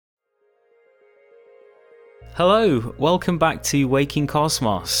Hello, welcome back to Waking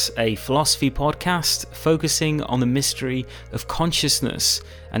Cosmos, a philosophy podcast focusing on the mystery of consciousness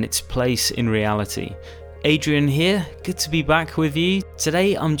and its place in reality. Adrian here, good to be back with you.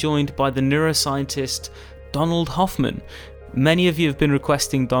 Today I'm joined by the neuroscientist Donald Hoffman. Many of you have been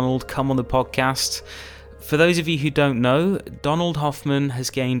requesting Donald come on the podcast. For those of you who don't know, Donald Hoffman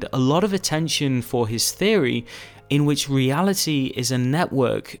has gained a lot of attention for his theory in which reality is a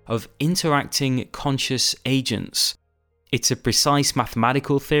network of interacting conscious agents. It's a precise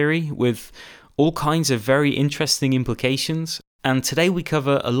mathematical theory with all kinds of very interesting implications, and today we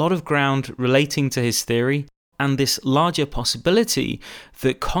cover a lot of ground relating to his theory and this larger possibility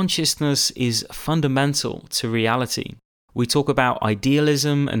that consciousness is fundamental to reality. We talk about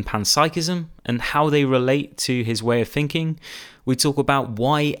idealism and panpsychism and how they relate to his way of thinking. We talk about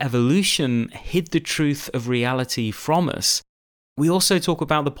why evolution hid the truth of reality from us. We also talk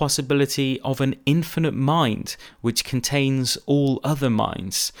about the possibility of an infinite mind which contains all other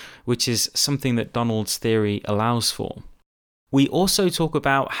minds, which is something that Donald's theory allows for. We also talk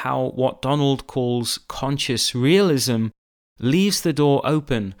about how what Donald calls conscious realism leaves the door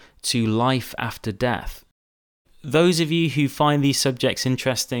open to life after death. Those of you who find these subjects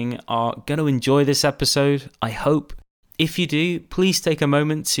interesting are going to enjoy this episode, I hope. If you do, please take a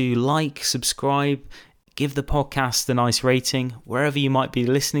moment to like, subscribe, give the podcast a nice rating, wherever you might be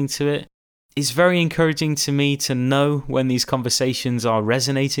listening to it. It's very encouraging to me to know when these conversations are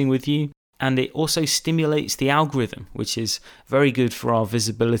resonating with you, and it also stimulates the algorithm, which is very good for our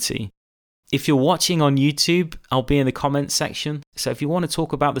visibility. If you're watching on YouTube, I'll be in the comments section, so if you want to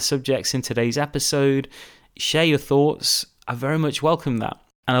talk about the subjects in today's episode, share your thoughts, I very much welcome that,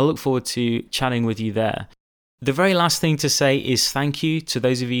 and I look forward to chatting with you there. The very last thing to say is thank you to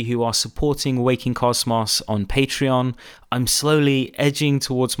those of you who are supporting Waking Cosmos on Patreon. I'm slowly edging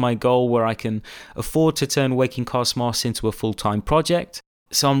towards my goal where I can afford to turn Waking Cosmos into a full-time project,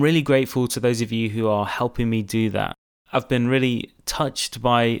 so I'm really grateful to those of you who are helping me do that. I've been really touched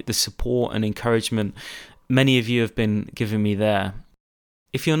by the support and encouragement many of you have been giving me there.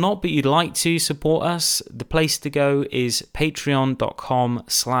 If you're not, but you'd like to support us, the place to go is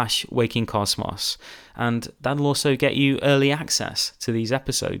patreon.com/wakingcosmos, and that'll also get you early access to these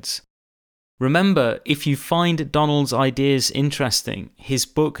episodes. Remember, if you find Donald's ideas interesting, his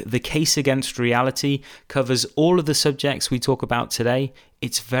book, The Case Against Reality, covers all of the subjects we talk about today.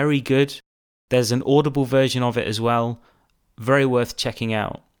 It's very good. There's an Audible version of it as well. Very worth checking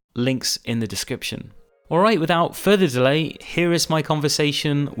out. Links in the description. Alright, without further delay, here is my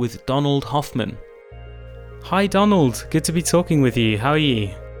conversation with Donald Hoffman. Hi Donald, good to be talking with you. How are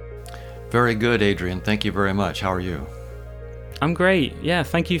you? Very good, Adrian. Thank you very much. How are you? I'm great. Yeah,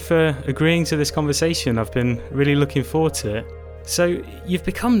 thank you for agreeing to this conversation. I've been really looking forward to it. So, you've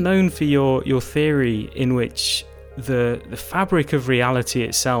become known for your theory in which the fabric of reality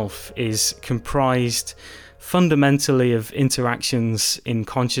itself is comprised fundamentally of interactions in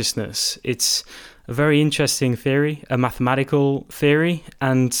consciousness. It's a very interesting theory, a mathematical theory,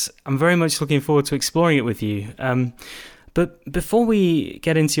 and I'm very much looking forward to exploring it with you. But before we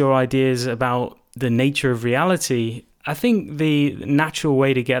get into your ideas about the nature of reality, I think the natural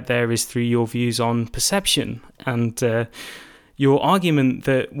way to get there is through your views on perception and your argument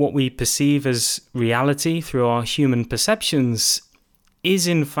that what we perceive as reality through our human perceptions is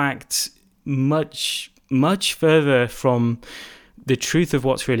in fact much, much further from the truth of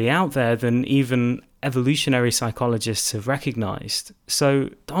what's really out there than even evolutionary psychologists have recognized. So,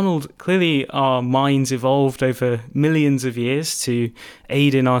 Donald, clearly our minds evolved over millions of years to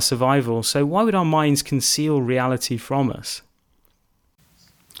aid in our survival. So why would our minds conceal reality from us?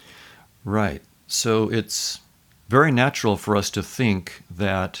 Right. So it's very natural for us to think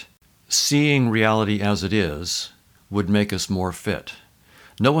that seeing reality as it is would make us more fit.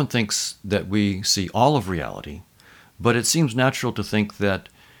 No one thinks that we see all of reality, but it seems natural to think that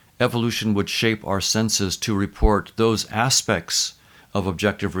evolution would shape our senses to report those aspects of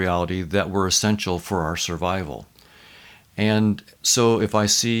objective reality that were essential for our survival. And so if I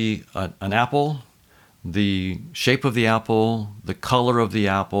see an apple, the shape of the apple, the color of the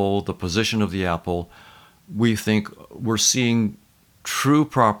apple, the position of the apple, we think we're seeing true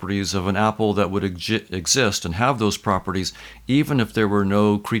properties of an apple that would exist and have those properties even if there were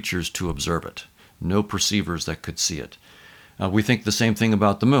no creatures to observe it, no perceivers that could see it. We think the same thing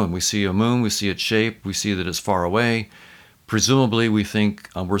about the moon. We see a moon, we see its shape, we see that it's far away. Presumably, we think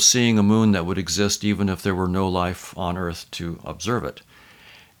we're seeing a moon that would exist even if there were no life on Earth to observe it.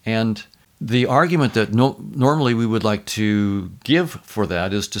 And the argument that normally we would like to give for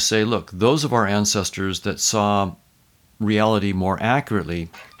that is to say, look, those of our ancestors that saw reality more accurately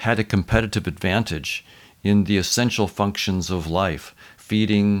had a competitive advantage in the essential functions of life: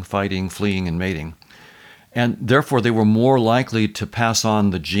 feeding, fighting, fleeing, and mating. And therefore, they were more likely to pass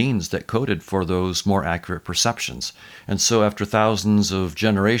on the genes that coded for those more accurate perceptions. And so after thousands of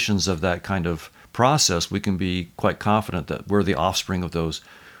generations of that kind of process, we can be quite confident that we're the offspring of those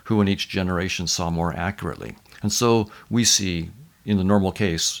who in each generation saw more accurately. And so we see, in the normal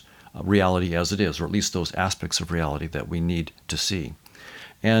case, reality as it is, or at least those aspects of reality that we need to see.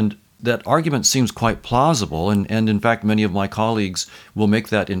 And that argument seems quite plausible, and in fact, many of my colleagues will make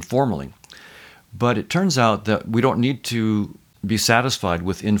that informally. But it turns out that we don't need to be satisfied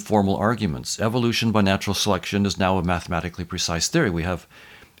with informal arguments. Evolution by natural selection is now a mathematically precise theory. We have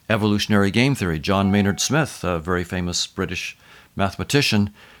evolutionary game theory. John Maynard Smith, a very famous British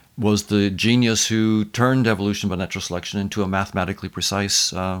mathematician, was the genius who turned evolution by natural selection into a mathematically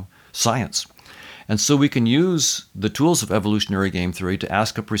precise science. And so we can use the tools of evolutionary game theory to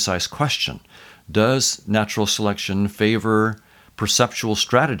ask a precise question. Does natural selection favor perceptual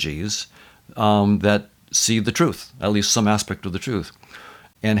strategies that see the truth, at least some aspect of the truth?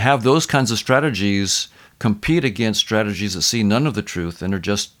 And have those kinds of strategies compete against strategies that see none of the truth and are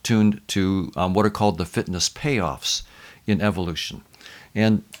just tuned to what are called the fitness payoffs in evolution.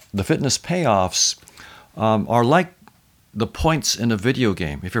 And the fitness payoffs are like the points in a video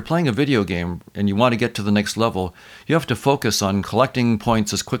game. If you're playing a video game and you want to get to the next level, you have to focus on collecting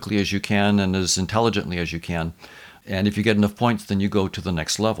points as quickly as you can and as intelligently as you can. And if you get enough points, then you go to the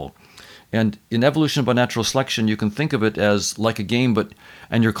next level. And in evolution by natural selection, you can think of it as like a game,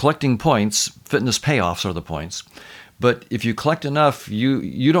 and you're collecting points. Fitness payoffs are the points. But if you collect enough,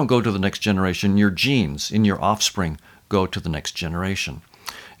 you don't go to the next generation. Your genes in your offspring go to the next generation.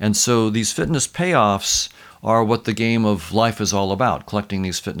 And so these fitness payoffs are what the game of life is all about, collecting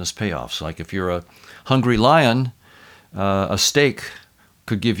these fitness payoffs. Like if you're a hungry lion, a steak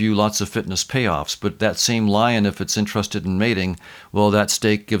could give you lots of fitness payoffs, but that same lion, if it's interested in mating, well, that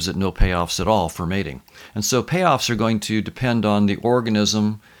steak gives it no payoffs at all for mating. And so payoffs are going to depend on the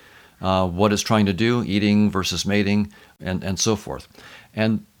organism, what it's trying to do, eating versus mating, and so forth.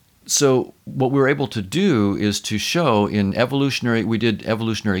 And so what we were able to do is to show we did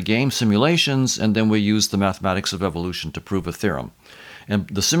evolutionary game simulations, and then we used the mathematics of evolution to prove a theorem. And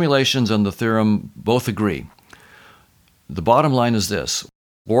the simulations and the theorem both agree. The bottom line is this: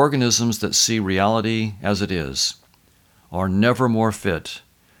 organisms that see reality as it is are never more fit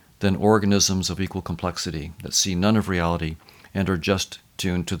than organisms of equal complexity that see none of reality and are just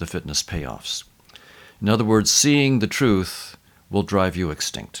tuned to the fitness payoffs. In other words, seeing the truth will drive you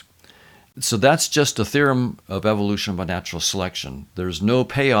extinct. So that's just a theorem of evolution by natural selection. There's no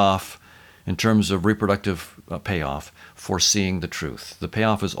payoff in terms of reproductive payoff for seeing the truth. The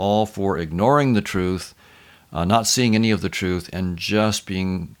payoff is all for ignoring the truth, not seeing any of the truth, and just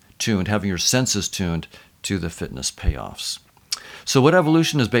being tuned, having your senses tuned to the fitness payoffs. So what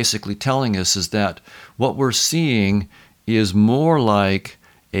evolution is basically telling us is that what we're seeing is more like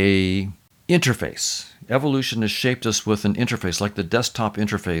an interface. Evolution has shaped us with an interface, like the desktop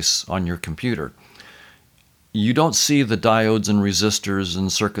interface on your computer. You don't see the diodes and resistors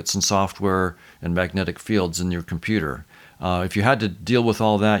and circuits and software and magnetic fields in your computer. If you had to deal with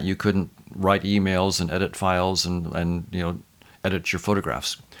all that, you couldn't write emails and edit files and edit your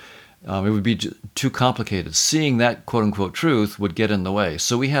photographs. It would be too complicated. Seeing that quote-unquote truth would get in the way.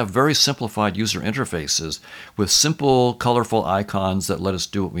 So we have very simplified user interfaces with simple, colorful icons that let us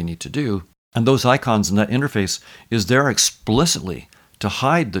do what we need to do. And those icons in that interface is there explicitly to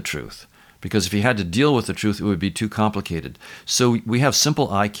hide the truth, because if you had to deal with the truth, it would be too complicated. So we have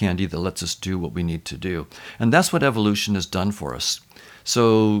simple eye candy that lets us do what we need to do. And that's what evolution has done for us.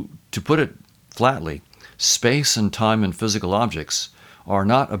 So to put it flatly, space and time and physical objects are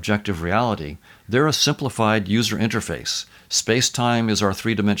not objective reality. They're a simplified user interface. Space-time is our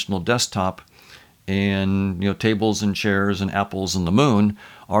three-dimensional desktop, and tables and chairs and apples and the moon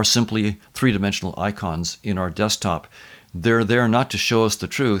are simply three-dimensional icons in our desktop. They're there not to show us the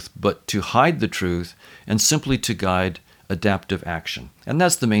truth, but to hide the truth and simply to guide adaptive action. And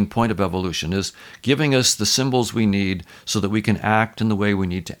that's the main point of evolution, is giving us the symbols we need so that we can act in the way we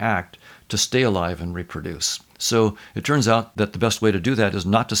need to act to stay alive and reproduce. So it turns out that the best way to do that is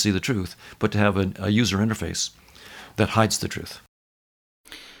not to see the truth, but to have a user interface that hides the truth.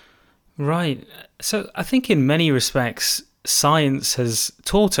 Right. So I think in many respects, science has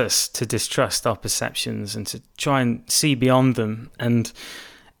taught us to distrust our perceptions and to try and see beyond them. And,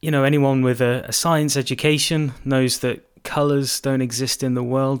 anyone with a science education knows that colours don't exist in the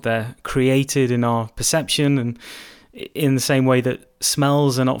world. They're created in our perception, and in the same way that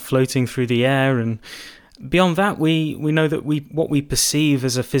smells are not floating through the air, and Beyond that, we know that what we perceive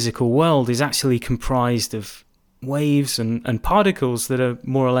as a physical world is actually comprised of waves and particles that are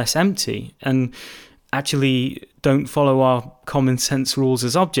more or less empty and actually don't follow our common sense rules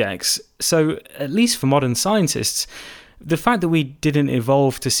as objects. So, at least for modern scientists, the fact that we didn't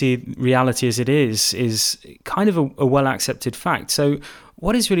evolve to see reality as it is kind of a well-accepted fact. So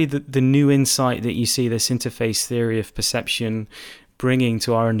what is really the new insight that you see this interface theory of perception bringing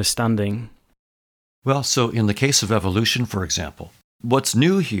to our understanding? Well, so in the case of evolution, for example, what's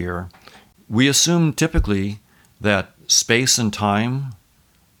new here, we assume typically that space and time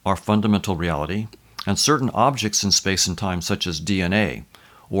are fundamental reality, and certain objects in space and time, such as DNA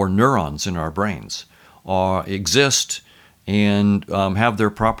or neurons in our brains, exist and have their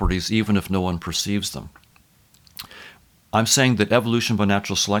properties even if no one perceives them. I'm saying that evolution by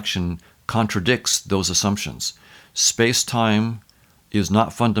natural selection contradicts those assumptions. Space-time is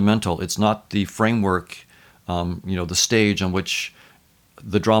not fundamental. It's not the framework, the stage on which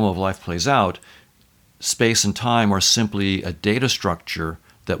the drama of life plays out. Space and time are simply a data structure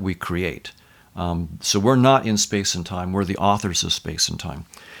that we create. So we're not in space and time. We're the authors of space and time.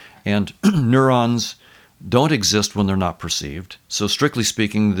 And neurons don't exist when they're not perceived. So strictly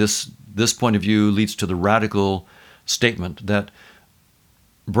speaking, this point of view leads to the radical statement that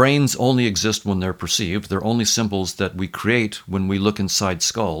brains only exist when they're perceived. They're only symbols that we create when we look inside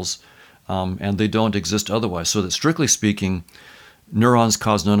skulls, and they don't exist otherwise. So that strictly speaking, neurons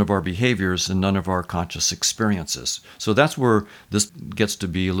cause none of our behaviors and none of our conscious experiences. So that's where this gets to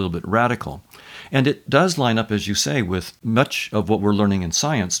be a little bit radical. And it does line up, as you say, with much of what we're learning in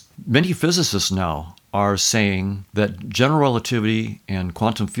science. Many physicists now are saying that general relativity and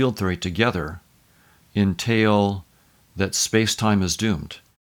quantum field theory together entail that space-time is doomed.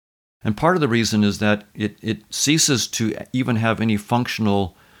 And part of the reason is that it ceases to even have any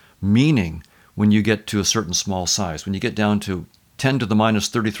functional meaning when you get to a certain small size. When you get down to 10 to the minus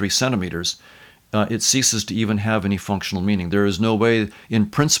 33 centimeters, it ceases to even have any functional meaning. There is no way, in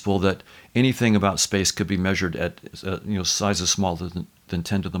principle, that anything about space could be measured at sizes smaller than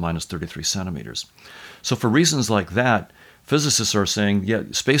 10 to the minus 33 centimeters. So for reasons like that, physicists are saying, yeah,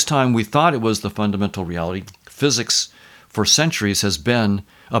 space-time, we thought it was the fundamental reality. Physics for centuries has been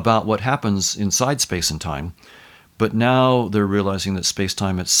about what happens inside space and time. But now they're realizing that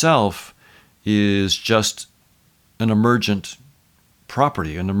space-time itself is just an emergent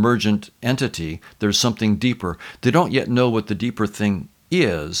property, an emergent entity. There's something deeper. They don't yet know what the deeper thing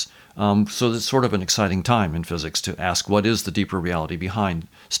is. So it's sort of an exciting time in physics to ask what is the deeper reality behind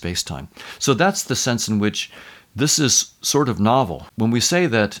space-time. So that's the sense in which this is sort of novel. When we say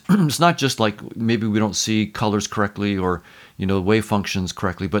that, it's not just like maybe we don't see colors correctly or wave functions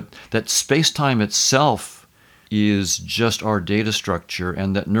correctly, but that space-time itself is just our data structure,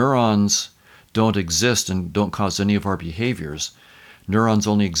 and that neurons don't exist and don't cause any of our behaviors. Neurons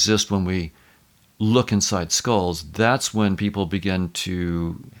only exist when we look inside skulls. That's when people begin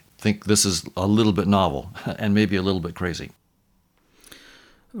to think this is a little bit novel and maybe a little bit crazy.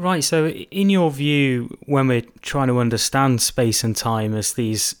 Right, so in your view, when we're trying to understand space and time as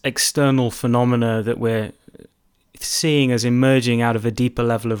these external phenomena that we're seeing as emerging out of a deeper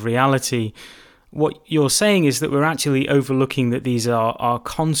level of reality, what you're saying is that we're actually overlooking that these are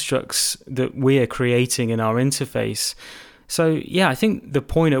constructs that we're creating in our interface. So yeah, I think the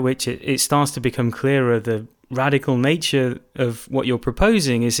point at which it starts to become clearer, the radical nature of what you're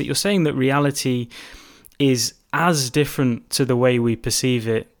proposing, is that you're saying that reality is as different to the way we perceive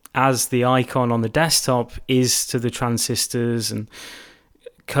it as the icon on the desktop is to the transistors and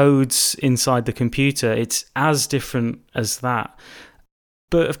codes inside the computer. It's as different as that.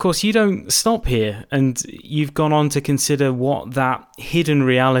 But of course, you don't stop here, and you've gone on to consider what that hidden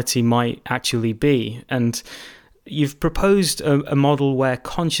reality might actually be. And you've proposed a model where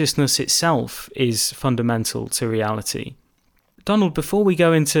consciousness itself is fundamental to reality. Donald, before we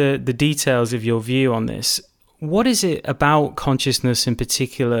go into the details of your view on this, what is it about consciousness in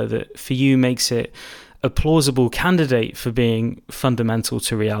particular that for you makes it a plausible candidate for being fundamental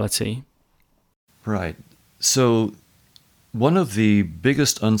to reality? Right. So one of the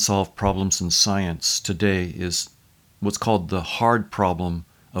biggest unsolved problems in science today is what's called the hard problem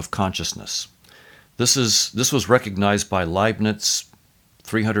of consciousness. This was recognized by Leibniz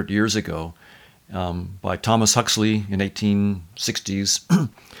 300 years ago, by Thomas Huxley in 1860s,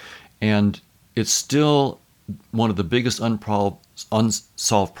 and it's still one of the biggest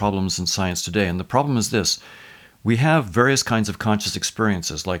unsolved problems in science today. And the problem is this: we have various kinds of conscious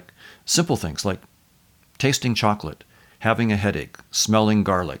experiences, like simple things like tasting chocolate, having a headache, smelling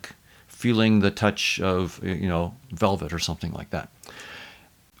garlic, feeling the touch of velvet or something like that.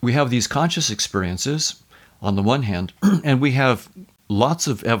 We have these conscious experiences, on the one hand, and we have lots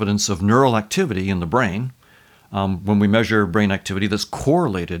of evidence of neural activity in the brain when we measure brain activity that's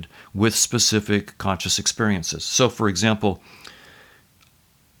correlated with specific conscious experiences. So, for example,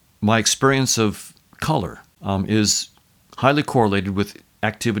 my experience of color is highly correlated with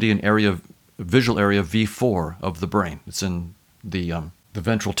activity in visual area V4 of the brain. It's in the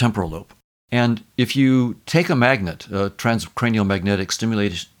ventral temporal lobe. And if you take a magnet, a transcranial magnetic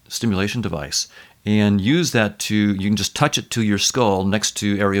stimulation device, and use that you can just touch it to your skull next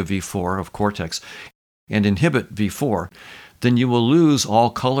to area V4 of cortex and inhibit V4, then you will lose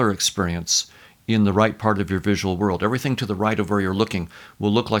all color experience in the right part of your visual world. Everything to the right of where you're looking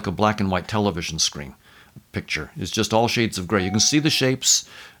will look like a black and white television screen picture. It's just all shades of gray. You can see the shapes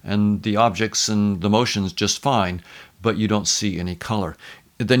and the objects and the motions just fine, but you don't see any color.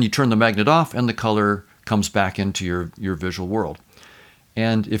 Then you turn the magnet off and the color comes back into your visual world.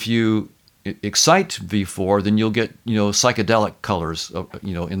 And if you excite V4, then you'll get psychedelic colors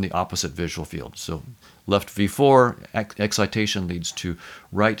in the opposite visual field. So left V4 excitation leads to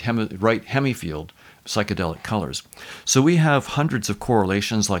right hemifield psychedelic colors. So we have hundreds of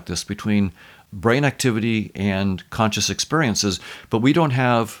correlations like this between brain activity and conscious experiences, but we don't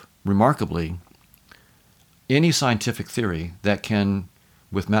have, remarkably, any scientific theory that can,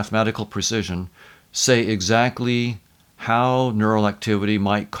 with mathematical precision, say exactly how neural activity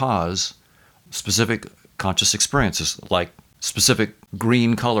might cause specific conscious experiences, like specific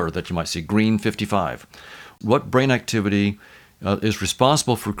green color that you might see, green 55. What brain activity is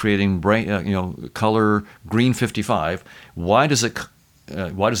responsible for creating color green 55? Why does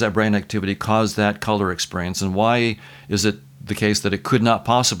that brain activity cause that color experience, and why is it the case that it could not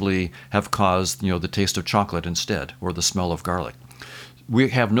possibly have caused the taste of chocolate instead, or the smell of garlic? We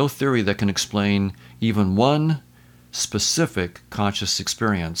have no theory that can explain even one specific conscious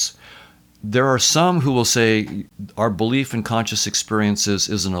experience. There are some who will say our belief in conscious experiences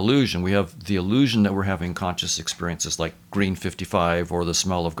is an illusion. We have the illusion that we're having conscious experiences like green 55 or the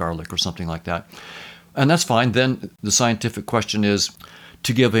smell of garlic or something like that. And that's fine. Then the scientific question is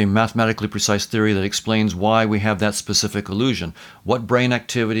to give a mathematically precise theory that explains why we have that specific illusion. What brain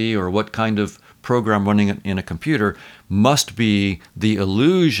activity or what kind of program running in a computer must be the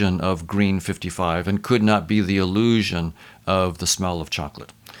illusion of green 55 and could not be the illusion of the smell of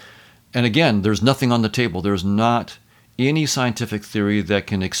chocolate. And again, there's nothing on the table. There's not any scientific theory that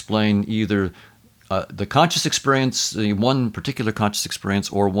can explain either the conscious experience, one particular conscious experience,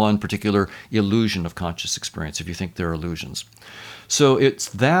 or one particular illusion of conscious experience, if you think they're illusions. So it's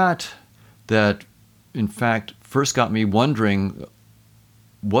that in fact, first got me wondering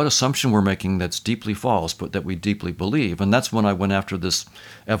what assumption we're making that's deeply false, but that we deeply believe. And that's when I went after this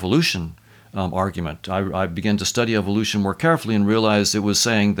evolution argument. I began to study evolution more carefully and realized it was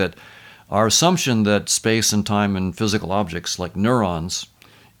saying that our assumption that space and time and physical objects like neurons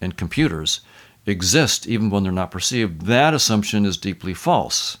and computers exist even when they're not perceived, that assumption is deeply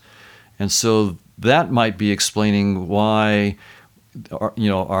false. And so that might be explaining why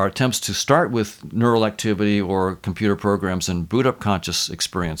our attempts to start with neural activity or computer programs and boot up conscious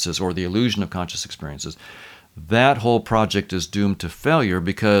experiences or the illusion of conscious experiences, that whole project is doomed to failure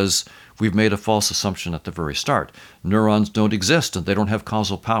because we've made a false assumption at the very start. Neurons don't exist and they don't have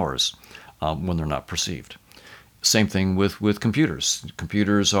causal powers when they're not perceived. Same thing with computers.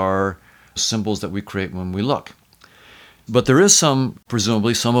 Computers are symbols that we create when we look. But there is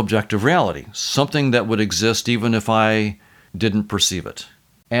presumably some objective reality, something that would exist even if I didn't perceive it.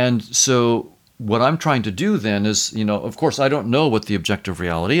 And so what I'm trying to do then is, of course, I don't know what the objective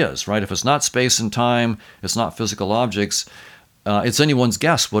reality is, right? If it's not space and time, it's not physical objects, it's anyone's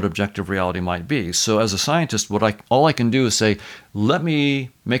guess what objective reality might be. So as a scientist, all I can do is say, let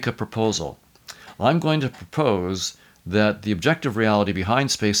me make a proposal. I'm going to propose that the objective reality behind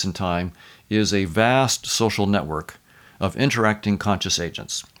space and time is a vast social network of interacting conscious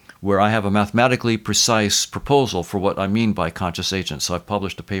agents, where I have a mathematically precise proposal for what I mean by conscious agents. So I've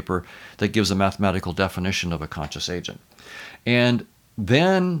published a paper that gives a mathematical definition of a conscious agent. And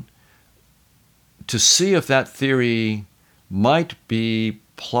then to see if that theory might be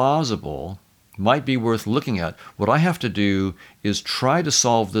plausible, might be worth looking at, what I have to do is try to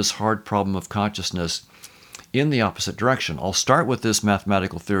solve this hard problem of consciousness in the opposite direction. I'll start with this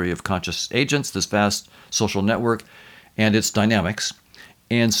mathematical theory of conscious agents, this vast social network, and its dynamics,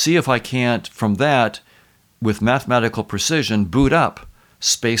 and see if I can't, from that, with mathematical precision, boot up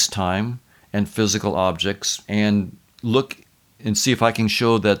space-time and physical objects and look and see if I can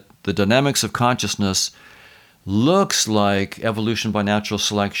show that the dynamics of consciousness looks like evolution by natural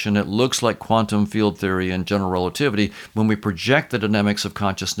selection. It looks like quantum field theory and general relativity when we project the dynamics of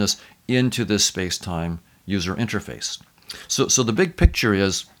consciousness into this space-time user interface. So the big picture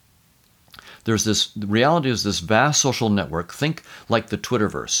is the reality is this vast social network. Think like the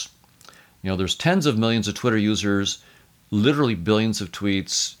Twitterverse. There's tens of millions of Twitter users, literally billions of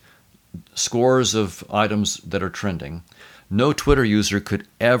tweets, scores of items that are trending. No Twitter user could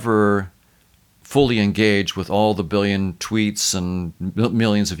ever fully engage with all the billion tweets and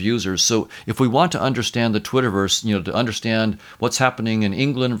millions of users. So if we want to understand the Twitterverse, to understand what's happening in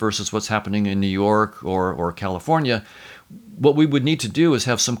England versus what's happening in New York or California, what we would need to do is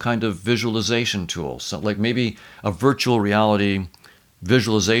have some kind of visualization tool, so like maybe a virtual reality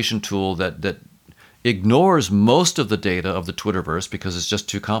visualization tool that ignores most of the data of the Twitterverse because it's just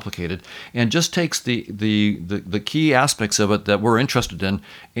too complicated, and just takes the key aspects of it that we're interested in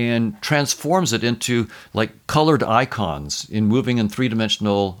and transforms it into like colored icons in moving in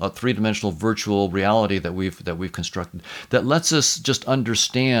three-dimensional virtual reality that we've constructed, that lets us just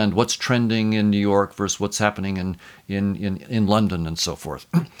understand what's trending in New York versus what's happening in London and so forth.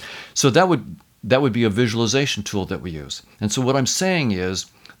 So that would be a visualization tool that we use. And so what I'm saying is,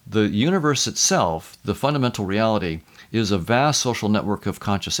 the universe itself, the fundamental reality, is a vast social network of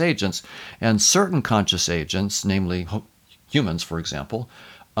conscious agents, and certain conscious agents, namely humans, for example,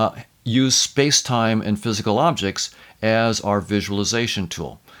 use space-time and physical objects as our visualization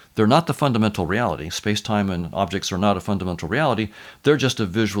tool. They're not the fundamental reality. Space-time and objects are not a fundamental reality. They're just a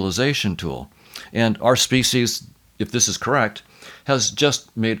visualization tool. And our species, if this is correct, has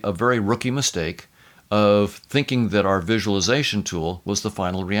just made a very rookie mistake of thinking that our visualization tool was the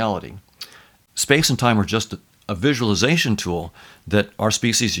final reality. Space and time are just a visualization tool that our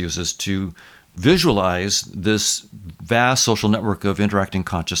species uses to visualize this vast social network of interacting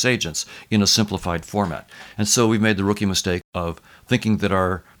conscious agents in a simplified format. And so we've made the rookie mistake of thinking that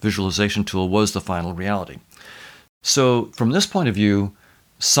our visualization tool was the final reality. So from this point of view,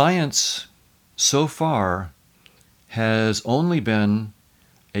 science so far has only been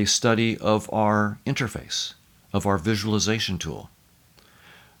a study of our interface, of our visualization tool.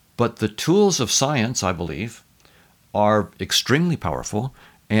 But the tools of science, I believe, are extremely powerful,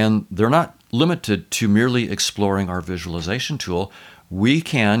 and they're not limited to merely exploring our visualization tool. We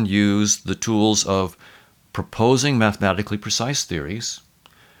can use the tools of proposing mathematically precise theories,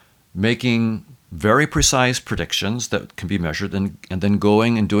 making very precise predictions that can be measured, and then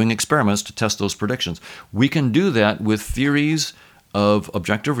going and doing experiments to test those predictions. We can do that with theories of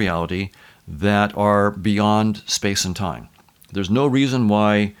objective reality that are beyond space and time. There's no reason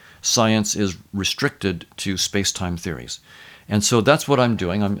why science is restricted to space-time theories. And so that's what I'm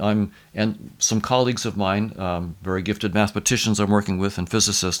doing. I'm and some colleagues of mine, very gifted mathematicians I'm working with and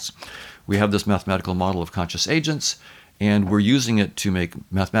physicists, we have this mathematical model of conscious agents, and we're using it to make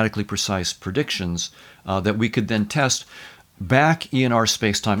mathematically precise predictions that we could then test back in our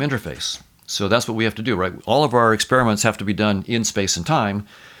space-time interface. So that's what we have to do, right? All of our experiments have to be done in space and time.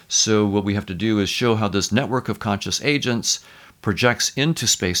 So what we have to do is show how this network of conscious agents projects into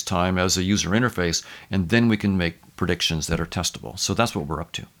space-time as a user interface, and then we can make predictions that are testable. So that's what we're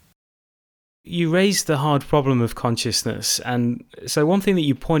up to. You raised the hard problem of consciousness. And so one thing that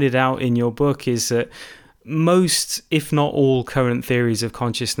you pointed out in your book is that most, if not all, current theories of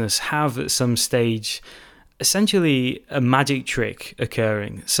consciousness have at some stage essentially a magic trick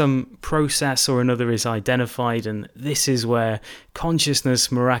occurring. Some process or another is identified, and this is where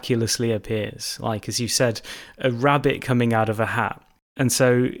consciousness miraculously appears, like, as you said, a rabbit coming out of a hat. And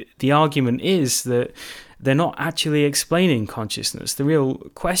so the argument is that they're not actually explaining consciousness. The real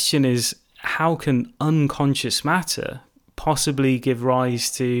question is, how can unconscious matter possibly give rise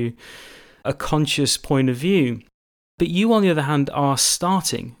to a conscious point of view? But you, on the other hand, are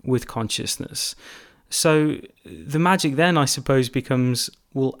starting with consciousness. So the magic then, I suppose, becomes,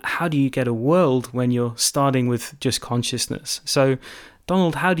 well, how do you get a world when you're starting with just consciousness? So,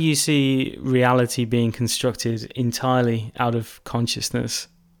 Donald, how do you see reality being constructed entirely out of consciousness?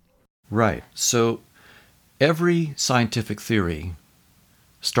 Right. So every scientific theory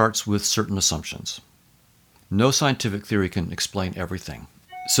starts with certain assumptions. No scientific theory can explain everything.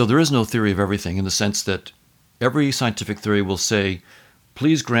 So there is no theory of everything, in the sense that every scientific theory will say,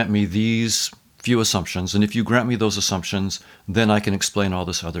 please grant me these few assumptions, and if you grant me those assumptions, then I can explain all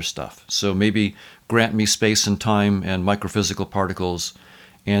this other stuff. So maybe grant me space and time and microphysical particles,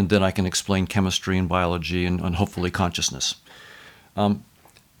 and then I can explain chemistry and biology and hopefully consciousness.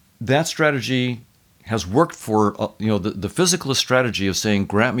 That strategy has worked for, the physicalist strategy of saying,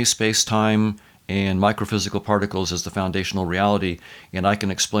 grant me space, time, and microphysical particles as the foundational reality, and I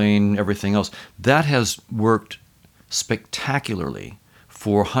can explain everything else. That has worked spectacularly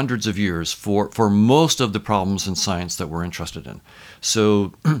for hundreds of years for most of the problems in science that we're interested in.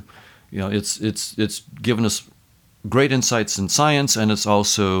 So, It's given us great insights in science, and it's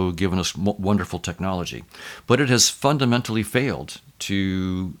also given us wonderful technology. But it has fundamentally failed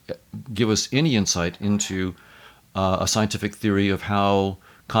to give us any insight into a scientific theory of how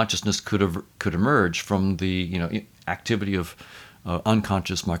consciousness could emerge from the activity of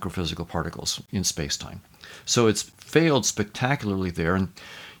unconscious microphysical particles in space-time. So it's failed spectacularly there. And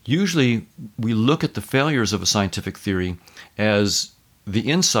usually we look at the failures of a scientific theory as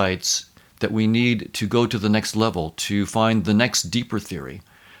the insights that we need to go to the next level, to find the next deeper theory.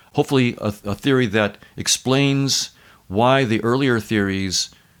 Hopefully a theory that explains why the earlier theories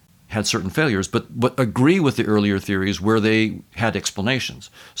had certain failures, but agree with the earlier theories where they had explanations.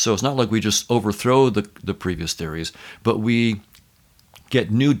 So it's not like we just overthrow the previous theories, but we get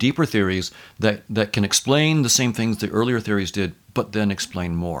new, deeper theories that can explain the same things the earlier theories did, but then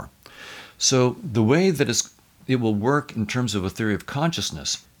explain more. So the way that it will work in terms of a theory of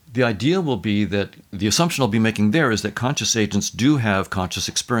consciousness, the idea will be that the assumption I'll be making there is that conscious agents do have conscious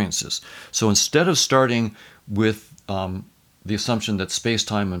experiences. So instead of starting with the assumption that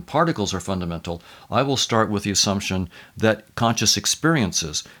space-time and particles are fundamental, I will start with the assumption that conscious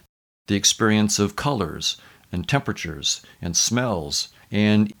experiences, the experience of colors and temperatures and smells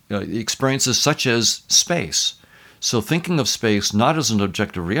and experiences such as space. So thinking of space not as an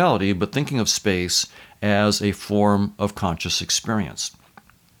objective reality, but thinking of space as a form of conscious experience.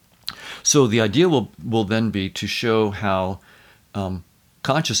 So the idea will then be to show how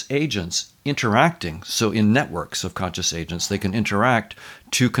conscious agents interacting, so in networks of conscious agents, they can interact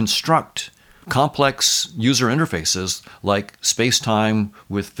to construct complex user interfaces like space-time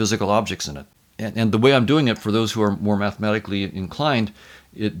with physical objects in it. And the way I'm doing it, for those who are more mathematically inclined,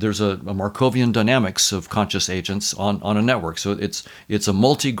 there's a Markovian dynamics of conscious agents on a network. So it's a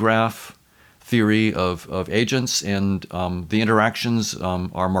multi-graph theory of agents, and the interactions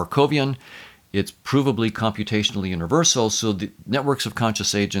are Markovian. It's provably computationally universal, so the networks of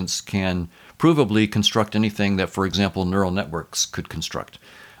conscious agents can provably construct anything that, for example, neural networks could construct,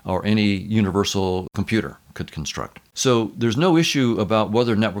 or any universal computer could construct. So there's no issue about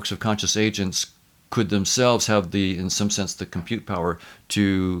whether networks of conscious agents could themselves have in some sense, the compute power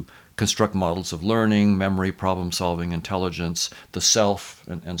to construct models of learning, memory, problem-solving, intelligence, the self,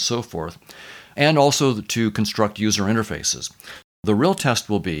 and so forth, and also to construct user interfaces. The real test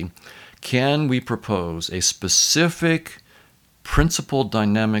will be, can we propose a specific principal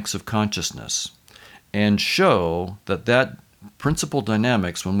dynamics of consciousness and show that principal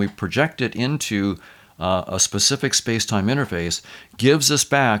dynamics, when we project it into a specific space-time interface, gives us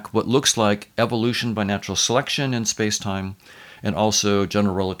back what looks like evolution by natural selection in space-time, and also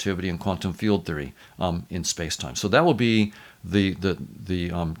general relativity and quantum field theory in space-time. So that will be the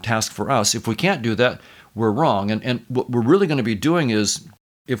task for us. If we can't do that, we're wrong. And what we're really going to be doing is,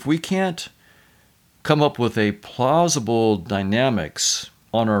 if we can't come up with a plausible dynamics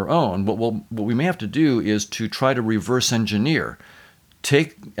on our own, what we may have to do is to try to reverse engineer,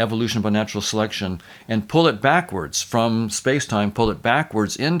 take evolution by natural selection and pull it backwards from space-time, pull it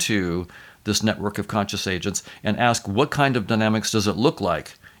backwards into this network of conscious agents, and ask what kind of dynamics does it look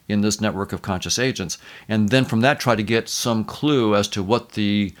like in this network of conscious agents, and then from that try to get some clue as to what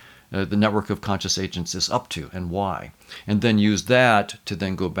the network of conscious agents is up to and why, and then use that to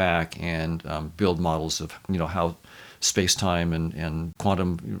then go back and build models of how space-time and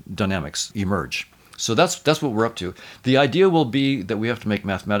quantum dynamics emerge. So that's what we're up to. The idea will be that we have to make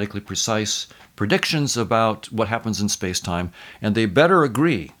mathematically precise predictions about what happens in space-time, and they better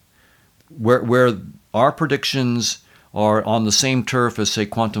agree where our predictions are on the same turf as, say,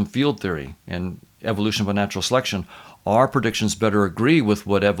 quantum field theory and evolution by natural selection. Our predictions better agree with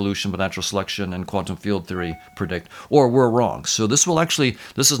what evolution by natural selection and quantum field theory predict, or we're wrong. So this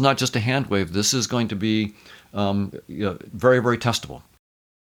is not just a hand wave. This is going to be very, very testable.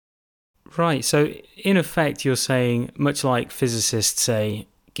 Right. So in effect, you're saying, much like physicists say,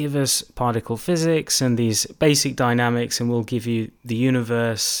 give us particle physics and these basic dynamics and we'll give you the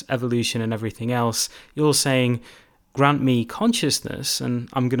universe, evolution and everything else. You're saying, grant me consciousness and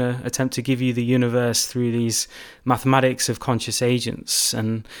I'm going to attempt to give you the universe through these mathematics of conscious agents,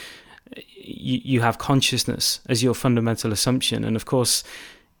 and you have consciousness as your fundamental assumption. And of course,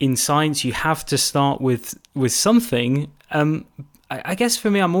 in science, you have to start with something. I guess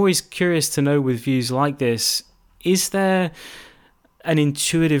for me, I'm always curious to know, with views like this, is there an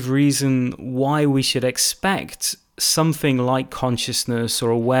intuitive reason why we should expect something like consciousness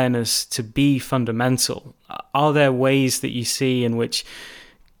or awareness to be fundamental? Are there ways that you see in which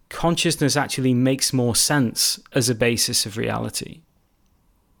consciousness actually makes more sense as a basis of reality?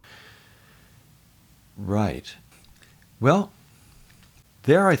 Right. Well,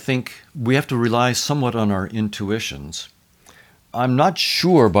 There, I think we have to rely somewhat on our intuitions. I'm not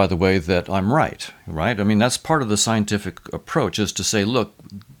sure, by the way, that I'm right? I mean, that's part of the scientific approach, is to say, look,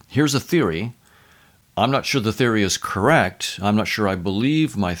 here's a theory. I'm not sure the theory is correct. I'm not sure I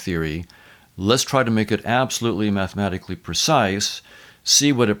believe my theory. Let's try to make it absolutely mathematically precise,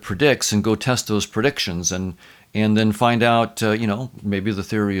 see what it predicts, and go test those predictions, and then find out, maybe the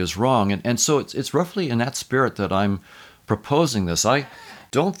theory is wrong. And so it's roughly in that spirit that I'm proposing this. I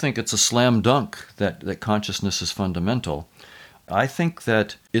don't think it's a slam dunk that consciousness is fundamental. I think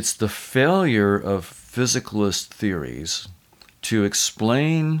that it's the failure of physicalist theories to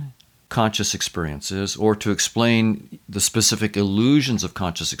explain conscious experiences, or to explain the specific illusions of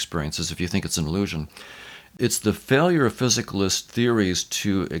conscious experiences, if you think it's an illusion. It's the failure of physicalist theories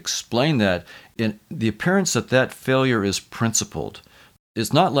to explain that, and the appearance that failure is principled.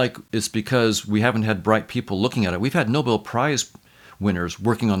 It's not like it's because we haven't had bright people looking at it. We've had Nobel Prize winners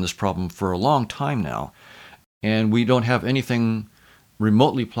working on this problem for a long time now, and we don't have anything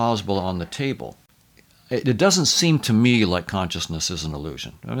remotely plausible on the table. It doesn't seem to me like consciousness is an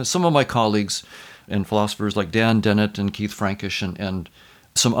illusion. I mean, some of my colleagues and philosophers like Dan Dennett and Keith Frankish and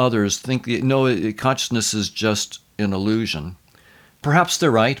some others think, consciousness is just an illusion. Perhaps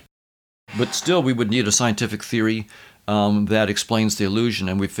they're right, but still we would need a scientific theory that explains the illusion,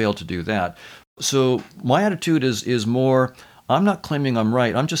 and we failed to do that. So my attitude is more, I'm not claiming I'm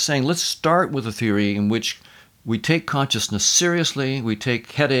right. I'm just saying let's start with a theory in which we take consciousness seriously, we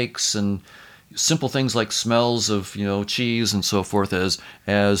take headaches and simple things like smells of cheese and so forth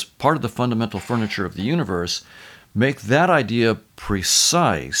as part of the fundamental furniture of the universe, make that idea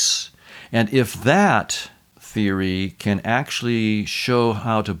precise. And if that theory can actually show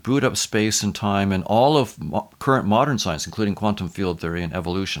how to boot up space and time and all of current modern science, including quantum field theory and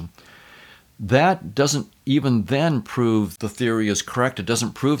evolution, that doesn't even then prove the theory is correct. It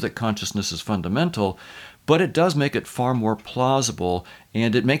doesn't prove that consciousness is fundamental, but it does make it far more plausible,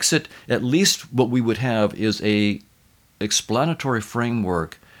 and it makes it, at least what we would have is a explanatory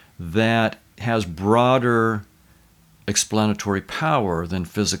framework that has broader explanatory power than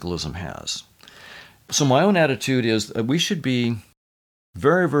physicalism has. So my own attitude is that we should be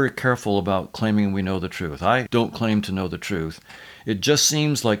very, very careful about claiming we know the truth. I don't claim to know the truth. It just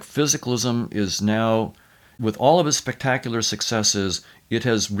seems like physicalism is now, with all of its spectacular successes, it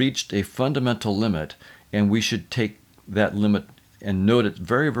has reached a fundamental limit, and we should take that limit and note it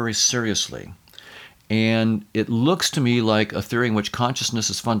very, very seriously. And it looks to me like a theory in which consciousness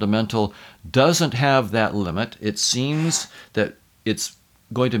is fundamental doesn't have that limit. It seems that it's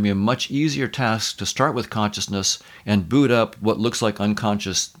going to be a much easier task to start with consciousness and boot up what looks like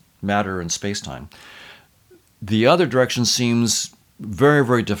unconscious matter and space-time. The other direction seems very,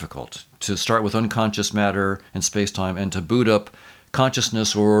 very difficult, to start with unconscious matter and space-time and to boot up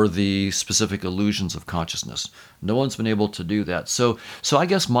consciousness or the specific illusions of consciousness. No one's been able to do that. So I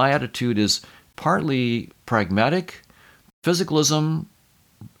guess my attitude is partly pragmatic. Physicalism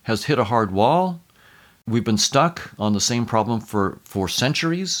has hit a hard wall. We've been stuck on the same problem for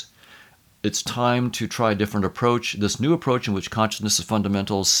centuries. It's time to try a different approach. This new approach in which consciousness is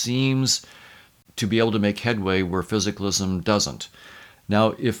fundamental seems to be able to make headway where physicalism doesn't.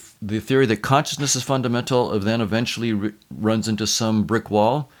 Now, if the theory that consciousness is fundamental then eventually runs into some brick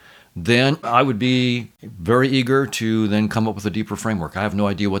wall, then I would be very eager to then come up with a deeper framework. I have no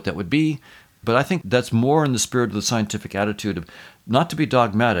idea what that would be, but I think that's more in the spirit of the scientific attitude of not to be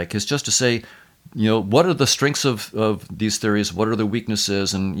dogmatic. It's just to say, what are the strengths of these theories? What are the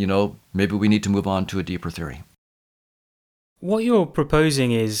weaknesses? And, maybe we need to move on to a deeper theory. What you're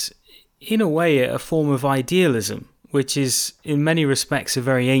proposing is, in a way, a form of idealism, which is in many respects a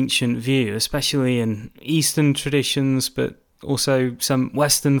very ancient view, especially in Eastern traditions, but also some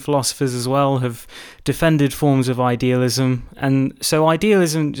Western philosophers as well have defended forms of idealism. And so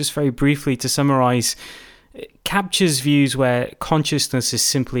idealism, just very briefly to summarize, captures views where consciousness is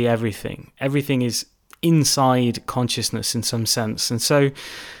simply everything. Everything is inside consciousness in some sense. And so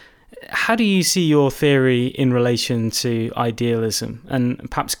how do you see your theory in relation to idealism,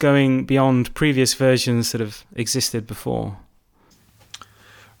 and perhaps going beyond previous versions that have existed before?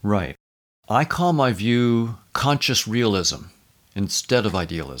 Right. I call my view conscious realism instead of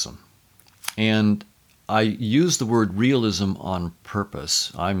idealism. And I use the word realism on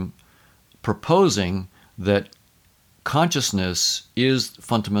purpose. I'm proposing that consciousness is the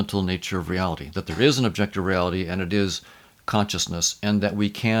fundamental nature of reality, that there is an objective reality and it is consciousness, and that we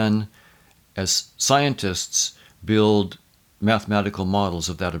can, as scientists, build mathematical models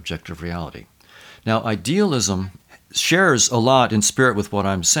of that objective reality. Now, idealism shares a lot in spirit with what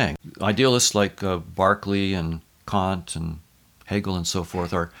I'm saying. Idealists like Berkeley and Kant and Hegel and so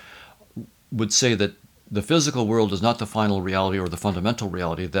forth, would say that the physical world is not the final reality or the fundamental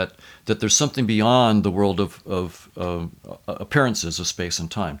reality, that there's something beyond the world of appearances of space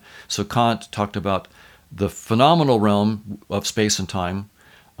and time. So Kant talked about the phenomenal realm of space and time,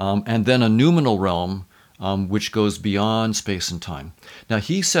 and then a noumenal realm which goes beyond space and time. Now,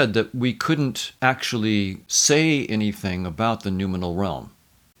 he said that we couldn't actually say anything about the noumenal realm.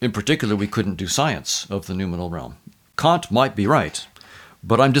 In particular, we couldn't do science of the noumenal realm. Kant might be right,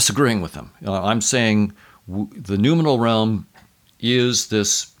 but I'm disagreeing with him. I'm saying the noumenal realm is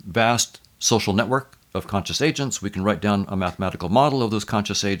this vast social network of conscious agents. We can write down a mathematical model of those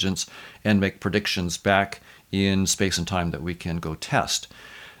conscious agents and make predictions back in space and time that we can go test.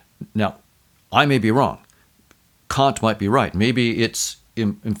 Now, I may be wrong. Kant might be right. Maybe it's,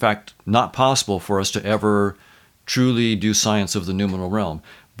 in fact, not possible for us to ever truly do science of the noumenal realm.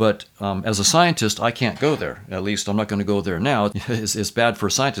 But as a scientist, I can't go there. At least I'm not going to go there now. It's bad for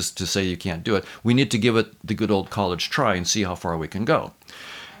a scientist to say you can't do it. We need to give it the good old college try and see how far we can go.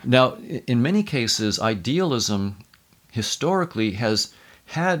 Now, in many cases, idealism historically has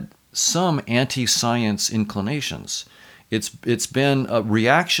had some anti-science inclinations. It's been a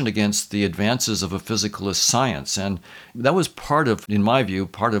reaction against the advances of a physicalist science, and that was part of, in my view,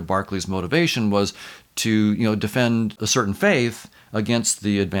 part of Berkeley's motivation was to defend a certain faith against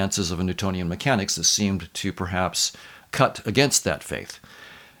the advances of a Newtonian mechanics that seemed to perhaps cut against that faith.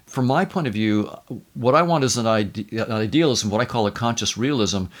 From my point of view, what I want is an idealism, what I call a conscious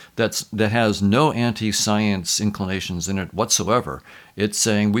realism, that has no anti-science inclinations in it whatsoever. It's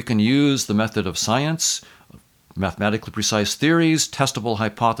saying we can use the method of science, mathematically precise theories, testable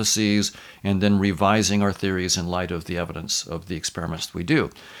hypotheses, and then revising our theories in light of the evidence of the experiments we do.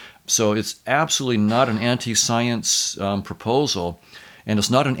 So it's absolutely not an anti-science proposal, and it's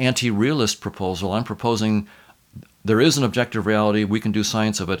not an anti-realist proposal. I'm proposing there is an objective reality, we can do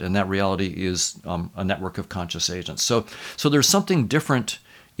science of it, and that reality is a network of conscious agents. So there's something different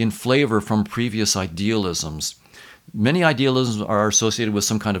in flavor from previous idealisms. Many idealisms are associated with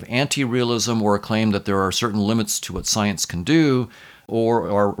some kind of anti-realism or a claim that there are certain limits to what science can do, or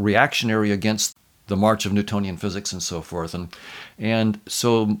are reactionary against the march of Newtonian physics and so forth. And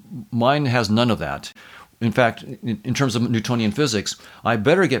so mine has none of that. In fact, in terms of Newtonian physics, I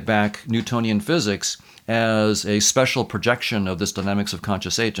better get back Newtonian physics as a special projection of this dynamics of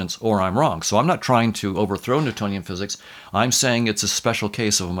conscious agents, or I'm wrong. So I'm not trying to overthrow Newtonian physics. I'm saying it's a special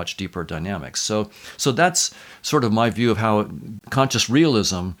case of a much deeper dynamics. So that's sort of my view of how conscious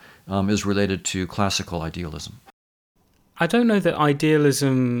realism is related to classical idealism. I don't know that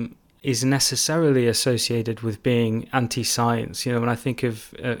idealism is necessarily associated with being anti-science. When I think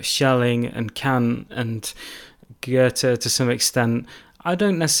of Schelling and Kant and Goethe to some extent, I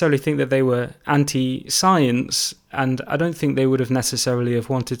don't necessarily think that they were anti-science, and I don't think they would have necessarily have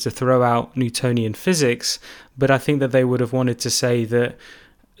wanted to throw out Newtonian physics, but I think that they would have wanted to say that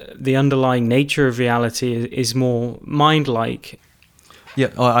the underlying nature of reality is more mind-like. Yeah,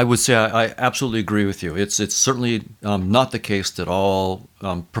 I would say I absolutely agree with you. It's certainly not the case that all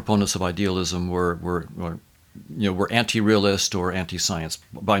proponents of idealism were anti-realist or anti-science.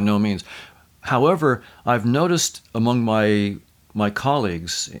 By no means. However, I've noticed among my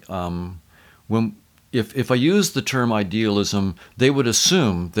colleagues, if I use the term idealism, they would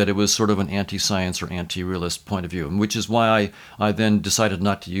assume that it was sort of an anti-science or anti-realist point of view, which is why I then decided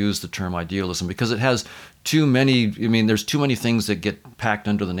not to use the term idealism, because it has too many, there's too many things that get packed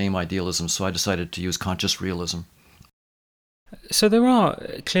under the name idealism, so I decided to use conscious realism. So there are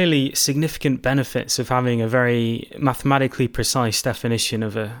clearly significant benefits of having a very mathematically precise definition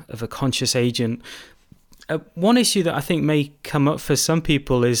of a conscious agent. One issue that I think may come up for some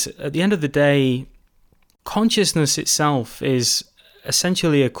people is, at the end of the day, consciousness itself is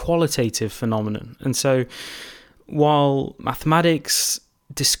essentially a qualitative phenomenon. And so while mathematics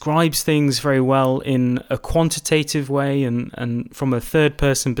describes things very well in a quantitative way and from a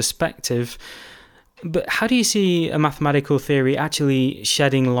third-person perspective, but how do you see a mathematical theory actually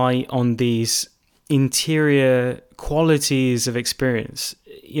shedding light on these interior qualities of experience?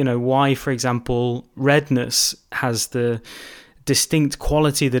 Why, for example, redness has the distinct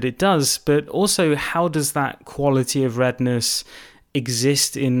quality that it does, but also how does that quality of redness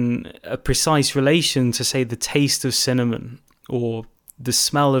exist in a precise relation to, say, the taste of cinnamon or the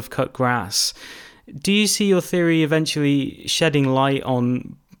smell of cut grass? Do you see your theory eventually shedding light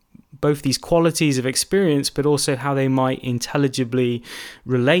on both these qualities of experience, but also how they might intelligibly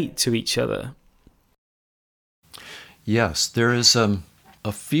relate to each other? Yes, there is a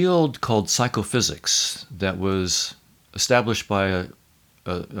field called psychophysics that was established by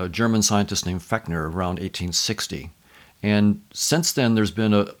a German scientist named Fechner around 1860. And since then, there's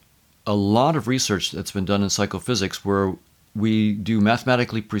been a lot of research that's been done in psychophysics where we do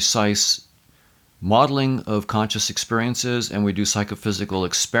mathematically precise modeling of conscious experiences, and we do psychophysical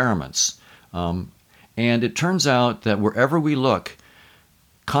experiments. And it turns out that wherever we look,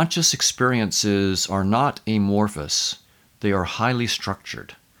 conscious experiences are not amorphous. They are highly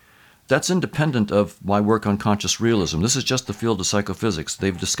structured. That's independent of my work on conscious realism. This is just the field of psychophysics.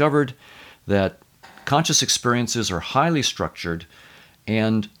 They've discovered that conscious experiences are highly structured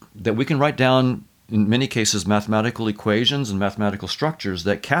and that we can write down, in many cases, mathematical equations and mathematical structures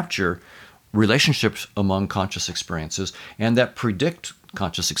that capture relationships among conscious experiences and that predict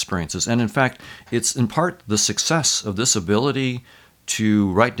conscious experiences. And in fact, it's in part the success of this ability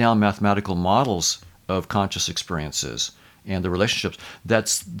to write down mathematical models of conscious experiences and the relationships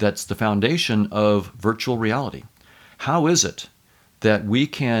that's the foundation of virtual reality. How is it that we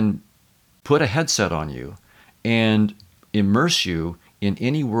can put a headset on you and immerse you in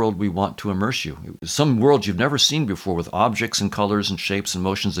any world we want to immerse you? Some world you've never seen before, with objects and colors and shapes and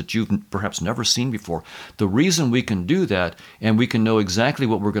motions that you've perhaps never seen before. The reason we can do that and we can know exactly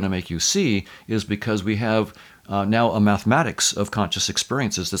what we're going to make you see is because we have now a mathematics of conscious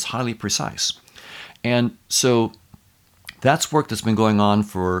experiences that's highly precise. And so that's work that's been going on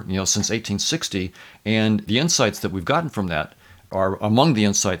for, since 1860, and the insights that we've gotten from that are among the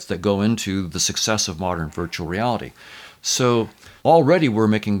insights that go into the success of modern virtual reality. So already we're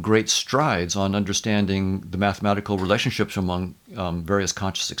making great strides on understanding the mathematical relationships among various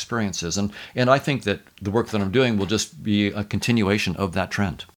conscious experiences. And I think that the work that I'm doing will just be a continuation of that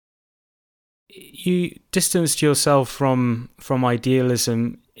trend. You distanced yourself from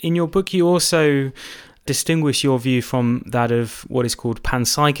idealism. In your book, you also distinguish your view from that of what is called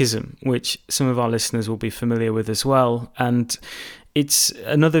panpsychism, which some of our listeners will be familiar with as well. And it's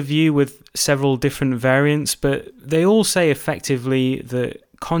another view with several different variants, but they all say effectively that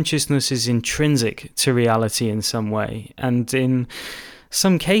consciousness is intrinsic to reality in some way. And in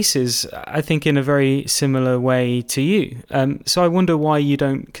some cases, I think in a very similar way to you. So I wonder why you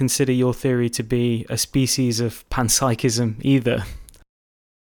don't consider your theory to be a species of panpsychism either.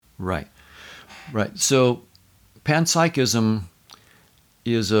 Right. So panpsychism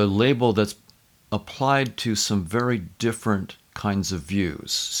is a label that's applied to some very different kinds of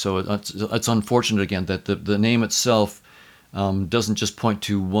views. So it's unfortunate, again, that the name itself doesn't just point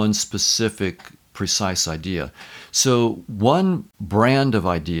to one specific precise idea. So one brand of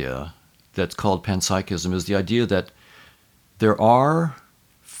idea that's called panpsychism is the idea that there are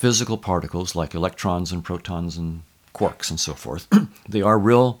physical particles like electrons and protons and quarks and so forth. They are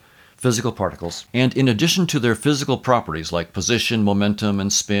real physical particles. And in addition to their physical properties like position, momentum,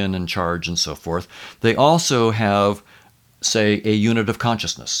 and spin and charge and so forth, they also have, say, a unit of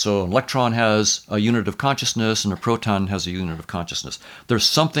consciousness. So an electron has a unit of consciousness and a proton has a unit of consciousness. There's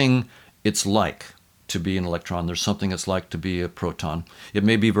something it's like to be an electron. There's something it's like to be a proton. It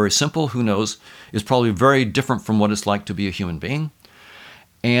may be very simple, who knows? It's probably very different from what it's like to be a human being.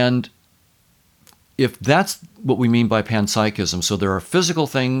 And if that's what we mean by panpsychism, so there are physical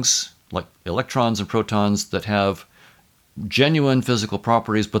things like electrons and protons that have genuine physical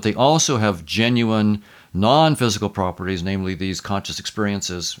properties, but they also have genuine non-physical properties, namely these conscious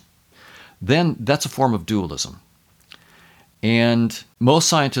experiences, then that's a form of dualism. And most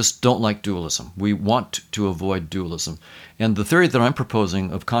scientists don't like dualism. We want to avoid dualism. And the theory that I'm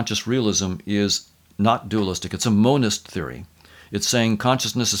proposing of conscious realism is not dualistic. It's a monist theory. It's saying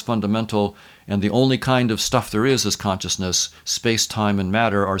consciousness is fundamental, and the only kind of stuff there is consciousness. Space, time, and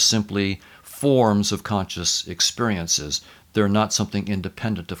matter are simply forms of conscious experiences. They're not something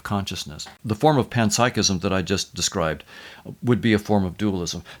independent of consciousness. The form of panpsychism that I just described would be a form of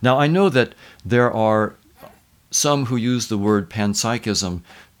dualism. Now, I know that there are some who use the word panpsychism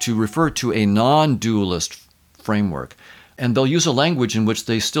to refer to a non-dualist framework, and they'll use a language in which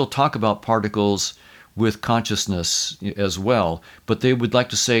they still talk about particles with consciousness as well, but they would like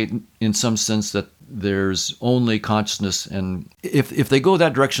to say in some sense that there's only consciousness. And if they go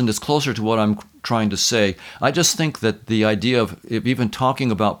that direction, that's closer to what I'm trying to say. I just think that the idea of even talking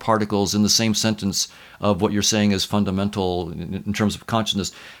about particles in the same sentence of what you're saying is fundamental in terms of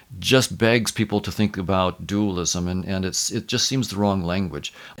consciousness just begs people to think about dualism, and it just seems the wrong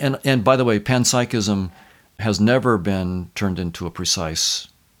language. And by the way, panpsychism has never been turned into a precise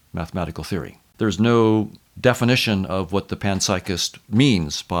mathematical theory. There's no definition of what the panpsychist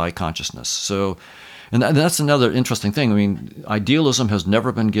means by consciousness. So, and that's another interesting thing. I mean, idealism has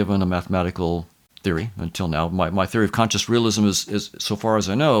never been given a mathematical theory until now. My theory of conscious realism is, so far as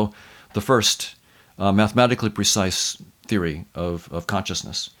I know, the first mathematically precise theory of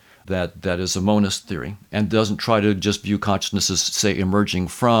consciousness. that is a monist theory and doesn't try to just view consciousness as, say, emerging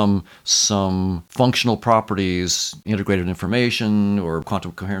from some functional properties, integrated information, or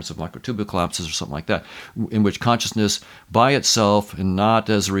quantum coherence of microtubule collapses or something like that, in which consciousness by itself and not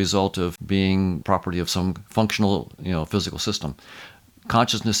as a result of being property of some functional, physical system.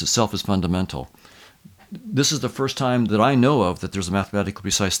 Consciousness itself is fundamental. This is the first time that I know of that there's a mathematically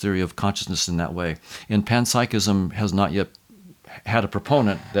precise theory of consciousness in that way. And panpsychism has not yet had a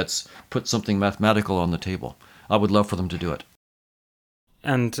proponent that's put something mathematical on the table. I would love for them to do it.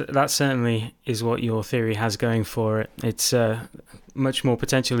 And that certainly is what your theory has going for it. It's much more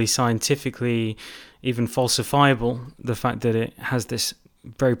potentially scientifically even falsifiable, the fact that it has this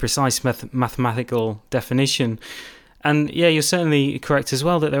very precise mathematical definition. And yeah, you're certainly correct as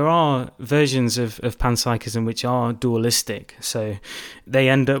well that there are versions of panpsychism which are dualistic. So they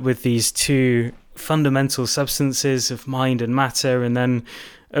end up with these two fundamental substances of mind and matter, and then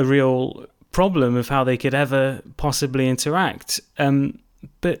a real problem of how they could ever possibly interact.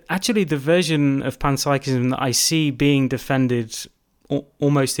 But actually the version of panpsychism that I see being defended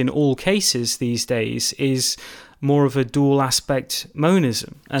almost in all cases these days is more of a dual aspect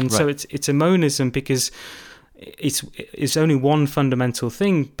monism. And so it's a monism because it's only one fundamental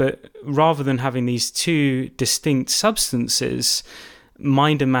thing, but rather than having these two distinct substances,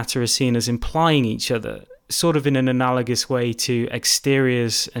 mind and matter are seen as implying each other, sort of in an analogous way to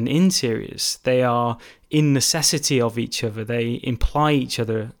exteriors and interiors. They are in necessity of each other. They imply each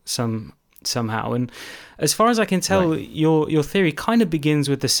other somehow. And as far as I can tell, your theory kind of begins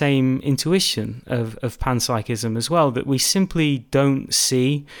with the same intuition of panpsychism as well, that we simply don't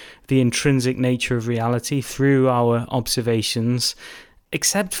see the intrinsic nature of reality through our observations,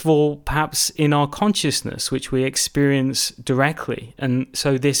 except for perhaps in our consciousness, which we experience directly. And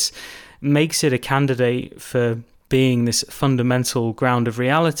so this makes it a candidate for being this fundamental ground of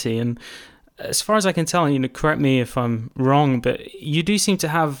reality. And as far as I can tell, correct me if I'm wrong, but you do seem to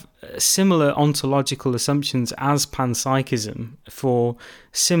have similar ontological assumptions as panpsychism for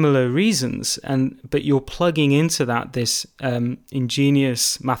similar reasons, but you're plugging into that this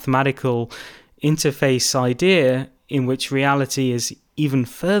ingenious mathematical interface idea in which reality is even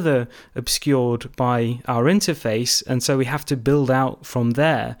further obscured by our interface, and so we have to build out from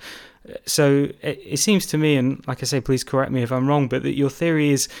there. So it seems to me, and like I say, please correct me if I'm wrong, but that your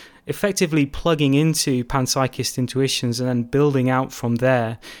theory is effectively plugging into panpsychist intuitions and then building out from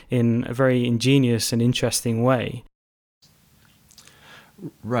there in a very ingenious and interesting way.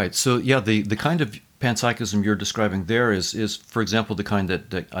 Right. So yeah, the kind of panpsychism you're describing there is for example, the kind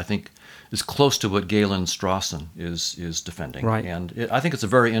that I think is close to what Galen Strawson is defending. Right. And I think it's a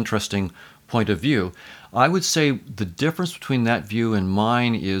very interesting point of view. I would say the difference between that view and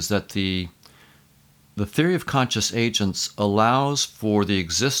mine is that the theory of conscious agents allows for the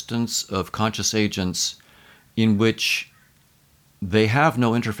existence of conscious agents in which they have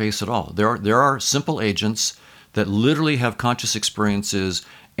no interface at all. There are simple agents that literally have conscious experiences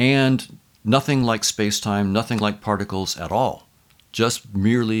and nothing like space-time, nothing like particles at all. Just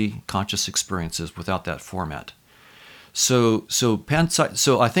merely conscious experiences without that format. So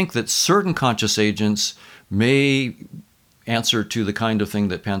I think that certain conscious agents may answer to the kind of thing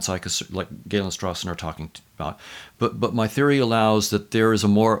that panpsychists like Galen Strawson are talking about. But my theory allows that there is a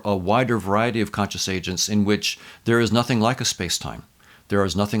wider variety of conscious agents in which there is nothing like a space-time. There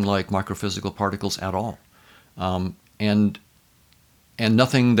is nothing like microphysical particles at all. And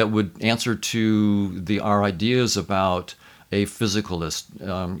nothing that would answer to our ideas about a physicalist,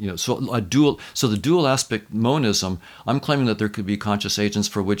 So the dual aspect monism, I'm claiming that there could be conscious agents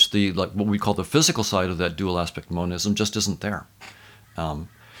for which what we call the physical side of that dual aspect monism just isn't there.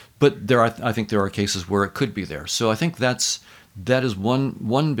 But I think there are cases where it could be there. So I think that is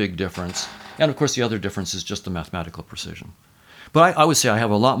one big difference, and of course the other difference is just the mathematical precision. But I would say I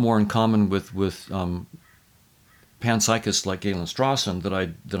have a lot more in common with panpsychists like Galen Strawson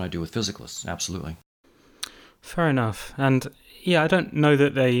than I do with physicalists. Absolutely. Fair enough. And yeah, I don't know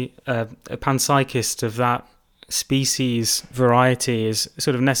that a panpsychist of that species variety is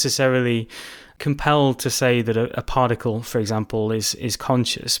sort of necessarily compelled to say that a particle, for example, is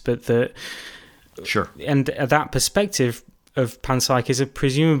conscious, but that sure. And that perspective of panpsychism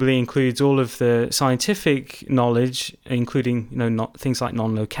presumably includes all of the scientific knowledge, including things like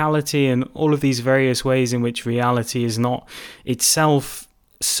non-locality and all of these various ways in which reality is not itself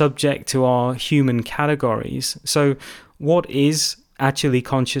subject to our human categories. So what is actually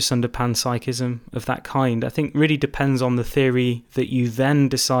conscious under panpsychism of that kind, I think really depends on the theory that you then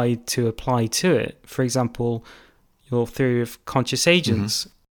decide to apply to it. For example, your theory of conscious agents.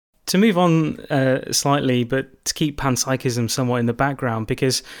 To move on slightly, but to keep panpsychism somewhat in the background,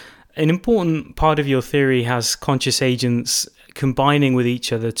 because an important part of your theory has conscious agents combining with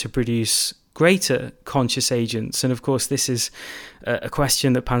each other to produce greater conscious agents. And of course, this is a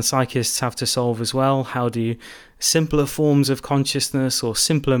question that panpsychists have to solve as well. How do simpler forms of consciousness or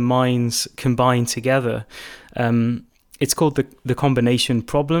simpler minds combine together? It's called the combination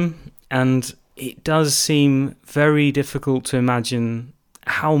problem, and it does seem very difficult to imagine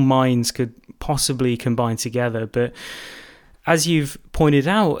how minds could possibly combine together. But as you've pointed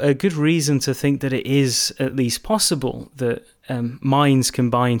out, a good reason to think that it is at least possible that minds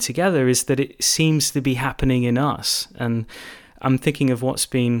combine together is that it seems to be happening in us. And I'm thinking of what's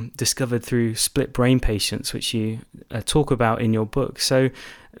been discovered through split brain patients, which you talk about in your book. So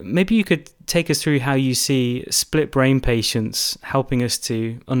maybe you could take us through how you see split brain patients helping us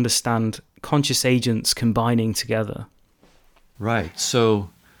to understand conscious agents combining together. Right. So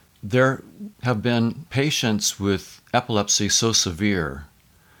there have been patients with epilepsy so severe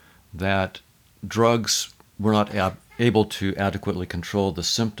that drugs were not able to adequately control the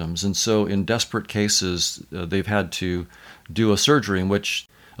symptoms. And so in desperate cases, they've had to do a surgery in which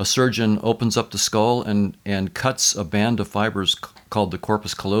a surgeon opens up the skull and cuts a band of fibers called the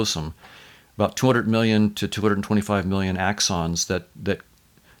corpus callosum, about 200 million to 225 million axons that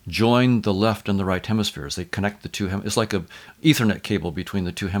join the left and the right hemispheres. They connect the two. It's like a Ethernet cable between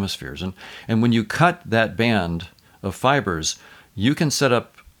the two hemispheres. And when you cut that band of fibers, you can set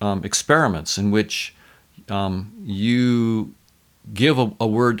up experiments in which you give a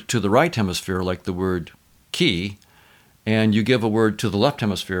word to the right hemisphere, like the word key, and you give a word to the left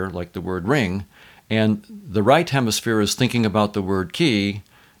hemisphere, like the word ring, and the right hemisphere is thinking about the word key,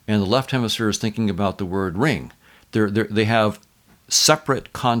 and the left hemisphere is thinking about the word ring. They have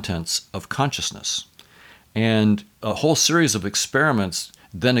separate contents of consciousness. And a whole series of experiments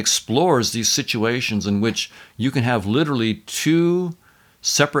then explores these situations in which you can have literally two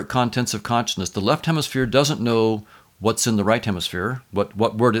separate contents of consciousness. The left hemisphere doesn't know what's in the right hemisphere, what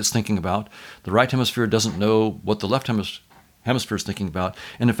word it's thinking about. The right hemisphere doesn't know what the left hemisphere is thinking about.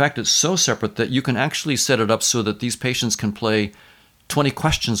 And in fact, it's so separate that you can actually set it up so that these patients can play 20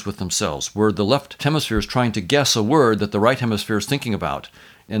 questions with themselves, where the left hemisphere is trying to guess a word that the right hemisphere is thinking about.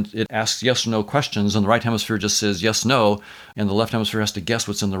 And it asks yes or no questions, and the right hemisphere just says yes, no, and the left hemisphere has to guess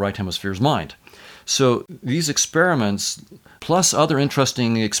what's in the right hemisphere's mind. So these experiments, plus other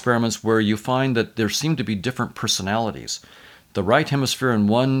interesting experiments where you find that there seem to be different personalities. The right hemisphere in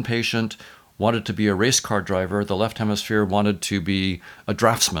one patient wanted to be a race car driver, the left hemisphere wanted to be a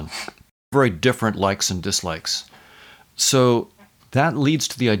draftsman. Very different likes and dislikes. So that leads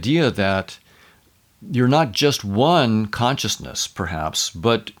to the idea that you're not just one consciousness, perhaps,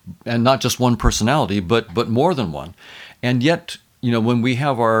 and not just one personality, but more than one. And yet, when we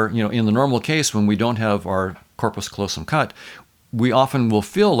have our, in the normal case, when we don't have our corpus callosum cut, we often will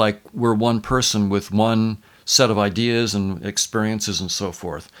feel like we're one person with one set of ideas and experiences and so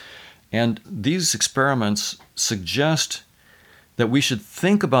forth. And these experiments suggest that we should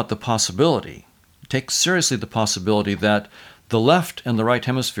think about the possibility, take seriously the possibility that the left and the right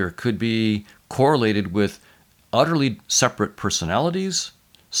hemisphere could be correlated with utterly separate personalities,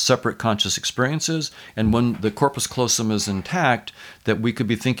 separate conscious experiences, and when the corpus callosum is intact, that we could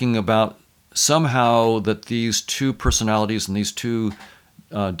be thinking about somehow that these two personalities and these two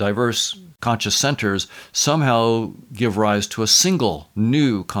diverse conscious centers somehow give rise to a single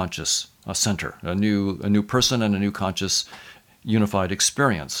new conscious center, a new person and a new conscious unified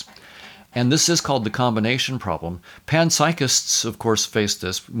experience. And this is called the combination problem. Panpsychists, of course, face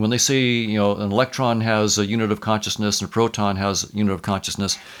this. When they say, an electron has a unit of consciousness and a proton has a unit of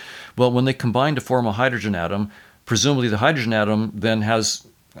consciousness, well, when they combine to form a hydrogen atom, presumably the hydrogen atom then has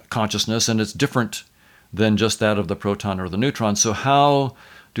consciousness, and it's different than just that of the proton or the neutron. So how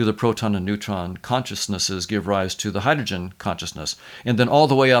do the proton and neutron consciousnesses give rise to the hydrogen consciousness? And then all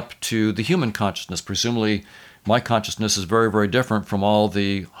the way up to the human consciousness. Presumably, my consciousness is very, very different from all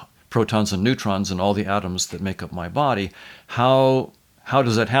the protons and neutrons and all the atoms that make up my body. How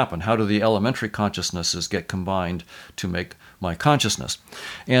does that happen? How do the elementary consciousnesses get combined to make my consciousness?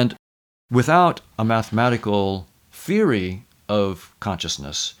 And without a mathematical theory of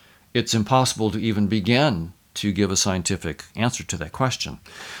consciousness, it's impossible to even begin to give a scientific answer to that question.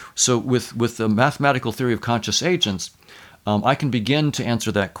 So with the mathematical theory of conscious agents, I can begin to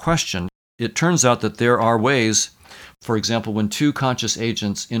answer that question. It turns out that there are ways. For example, when two conscious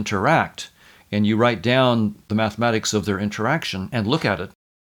agents interact, and you write down the mathematics of their interaction and look at it,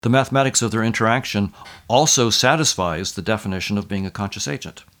 the mathematics of their interaction also satisfies the definition of being a conscious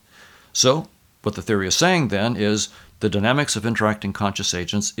agent. So, what the theory is saying then is the dynamics of interacting conscious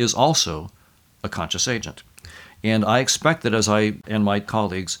agents is also a conscious agent. And I expect that as I and my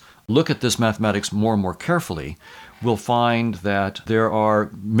colleagues look at this mathematics more and more carefully, we'll find that there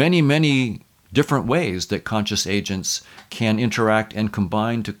are many, many different ways that conscious agents can interact and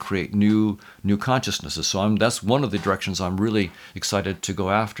combine to create new consciousnesses. So that's one of the directions I'm really excited to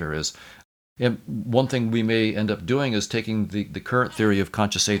go after. And one thing we may end up doing is taking the current theory of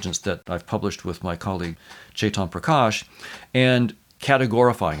conscious agents that I've published with my colleague Chetan Prakash and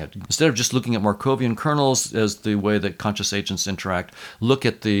categorifying it. Instead of just looking at Markovian kernels as the way that conscious agents interact, look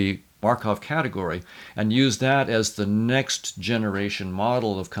at the Markov category and use that as the next generation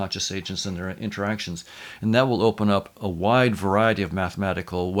model of conscious agents and their interactions. And that will open up a wide variety of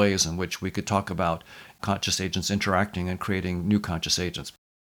mathematical ways in which we could talk about conscious agents interacting and creating new conscious agents.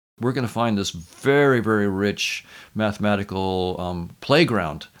 We're going to find this very, very rich mathematical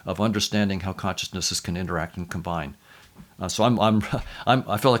playground of understanding how consciousnesses can interact and combine. So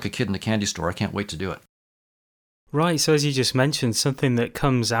I feel like a kid in a candy store. I can't wait to do it. Right, so as you just mentioned, something that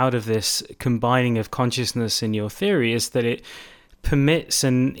comes out of this combining of consciousness in your theory is that it permits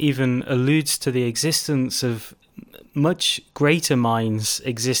and even alludes to the existence of much greater minds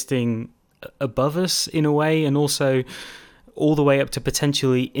existing above us in a way, and also all the way up to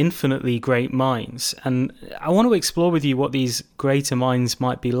potentially infinitely great minds. And I want to explore with you what these greater minds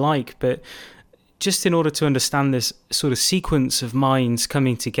might be like, but just in order to understand this sort of sequence of minds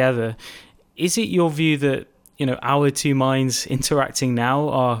coming together, is it your view that, our two minds interacting now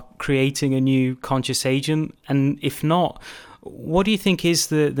are creating a new conscious agent? And if not, what do you think is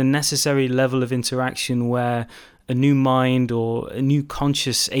the necessary level of interaction where a new mind or a new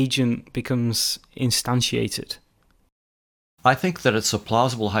conscious agent becomes instantiated? I think that it's a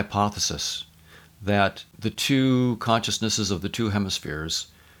plausible hypothesis that the two consciousnesses of the two hemispheres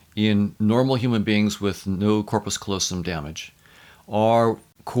in normal human beings with no corpus callosum damage are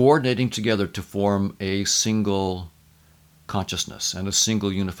coordinating together to form a single consciousness and a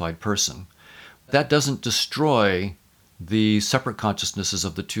single unified person. That doesn't destroy the separate consciousnesses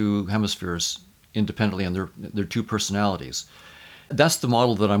of the two hemispheres independently and their two personalities. That's the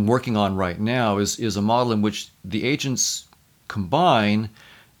model that I'm working on right now, is a model in which the agents combine,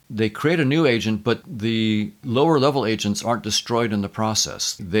 they create a new agent, but the lower level agents aren't destroyed in the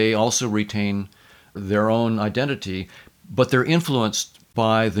process. They also retain their own identity, but they're influenced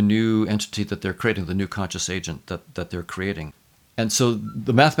by the new entity that they're creating, the new conscious agent that they're creating. And so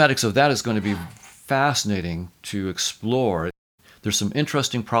the mathematics of that is going to be fascinating to explore. There's some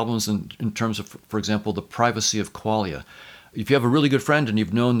interesting problems in terms of, for example, the privacy of qualia. If you have a really good friend and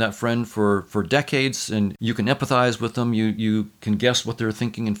you've known that friend for decades and you can empathize with them, you can guess what they're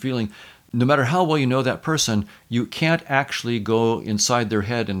thinking and feeling, no matter how well you know that person, you can't actually go inside their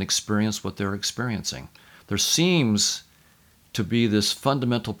head and experience what they're experiencing. There seems to be this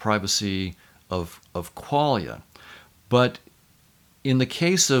fundamental privacy of qualia. But in the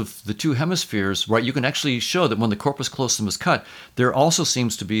case of the two hemispheres, right, you can actually show that when the corpus callosum is cut, there also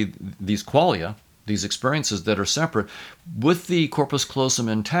seems to be these qualia, these experiences that are separate. With the corpus callosum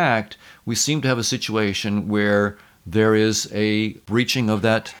intact, we seem to have a situation where there is a breaching of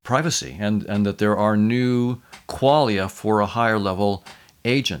that privacy and that there are new qualia for a higher level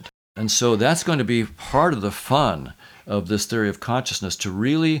agent. And so that's going to be part of the fun of this theory of consciousness, to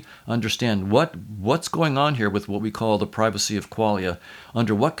really understand what's going on here with what we call the privacy of qualia.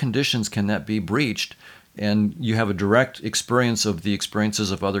 Under what conditions can that be breached? And you have a direct experience of the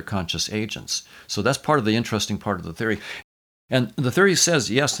experiences of other conscious agents. So that's part of the interesting part of the theory. And the theory says,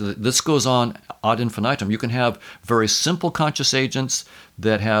 yes, this goes on ad infinitum. You can have very simple conscious agents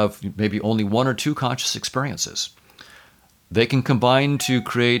that have maybe only one or two conscious experiences. They can combine to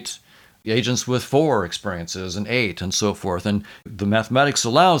create agents with 4 experiences and 8 and so forth. And the mathematics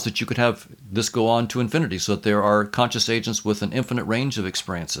allows that you could have this go on to infinity, so that there are conscious agents with an infinite range of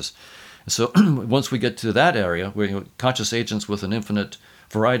experiences. So once we get to that area, where conscious agents with an infinite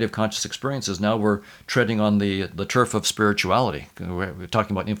variety of conscious experiences, now we're treading on the turf of spirituality. We're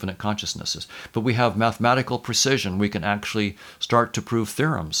talking about infinite consciousnesses. But we have mathematical precision. We can actually start to prove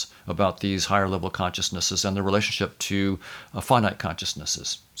theorems about these higher level consciousnesses and their relationship to finite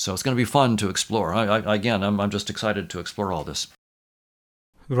consciousnesses. So it's going to be fun to explore. I'm just excited to explore all this.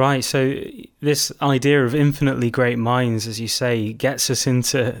 Right, so this idea of infinitely great minds, as you say, gets us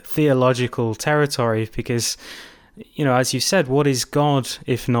into theological territory because, as you said, what is God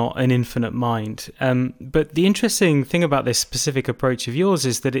if not an infinite mind? But the interesting thing about this specific approach of yours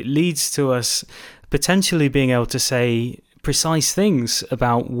is that it leads to us potentially being able to say precise things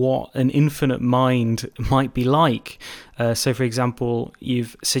about what an infinite mind might be like. So, for example,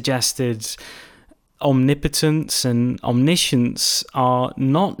 you've suggested omnipotence and omniscience are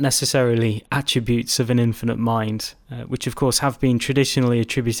not necessarily attributes of an infinite mind, which of course have been traditionally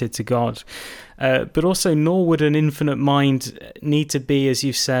attributed to God. But also, nor would an infinite mind need to be, as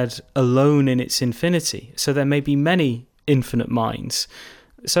you've said, alone in its infinity. So there may be many infinite minds.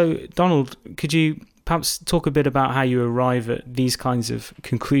 So, Donald, could you perhaps talk a bit about how you arrive at these kinds of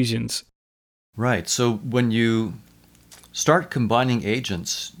conclusions? Right. So when you start combining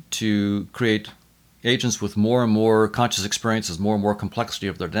agents to create agents with more and more conscious experiences, more and more complexity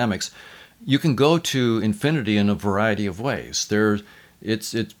of their dynamics, you can go to infinity in a variety of ways.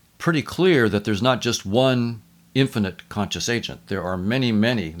 It's pretty clear that there's not just one infinite conscious agent. There are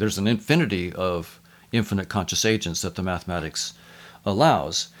many. There's an infinity of infinite conscious agents that the mathematics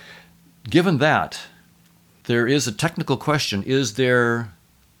allows. Given that, there is a technical question. Is there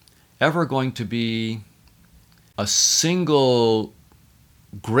ever going to be a single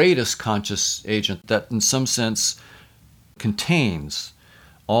greatest conscious agent that in some sense contains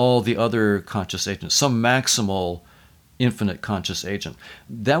all the other conscious agents, some maximal infinite conscious agent?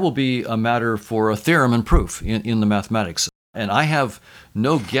 That will be a matter for a theorem and proof in the mathematics. And I have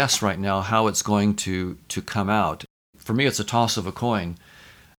no guess right now how it's going to come out. For me, it's a toss of a coin.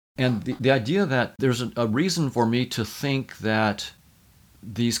 And the idea that there's a reason for me to think that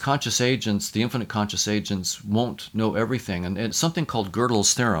these conscious agents, the infinite conscious agents, won't know everything. And it's something called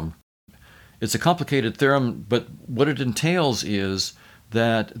Gödel's theorem. It's a complicated theorem, but what it entails is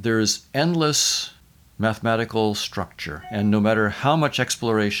that there's endless mathematical structure. And no matter how much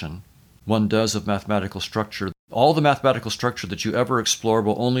exploration one does of mathematical structure, all the mathematical structure that you ever explore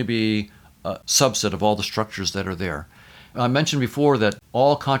will only be a subset of all the structures that are there. I mentioned before that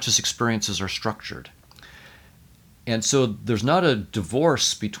all conscious experiences are structured. And so there's not a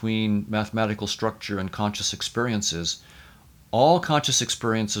divorce between mathematical structure and conscious experiences. All conscious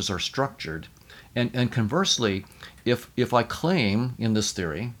experiences are structured. And conversely, if I claim in this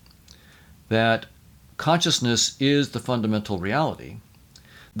theory that consciousness is the fundamental reality,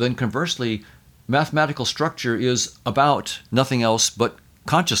 then conversely, mathematical structure is about nothing else but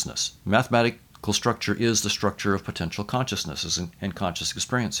consciousness. Mathematical structure is the structure of potential consciousnesses and conscious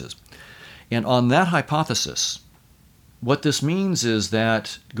experiences. And on that hypothesis, what this means is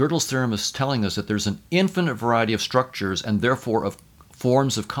that Gödel's theorem is telling us that there's an infinite variety of structures and therefore of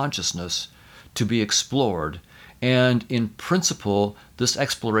forms of consciousness to be explored. And in principle, this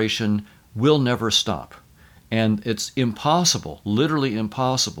exploration will never stop. And it's impossible, literally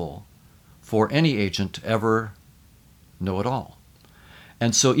impossible, for any agent to ever know it all.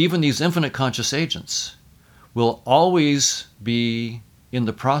 And so even these infinite conscious agents will always be in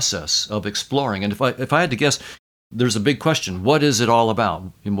the process of exploring. And if I had to guess, there's a big question. What is it all about?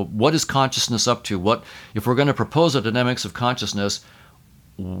 What is consciousness up to? If we're going to propose a dynamics of consciousness,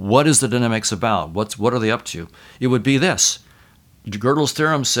 what is the dynamics about? What are they up to? It would be this. Gödel's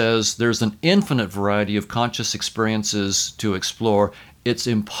theorem says there's an infinite variety of conscious experiences to explore. It's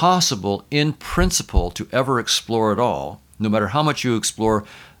impossible in principle to ever explore it all. No matter how much you explore,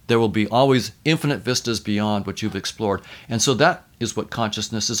 there will be always infinite vistas beyond what you've explored. And so that is what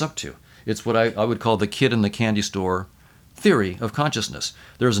consciousness is up to. It's what I would call the kid in the candy store theory of consciousness.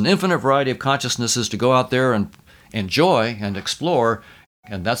 There's an infinite variety of consciousnesses to go out there and enjoy and explore,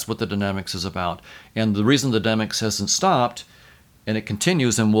 and that's what the dynamics is about. And the reason the dynamics hasn't stopped, and it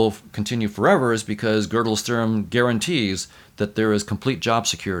continues and will continue forever, is because Gödel's theorem guarantees that there is complete job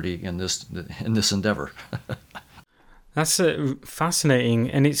security in this endeavor. That's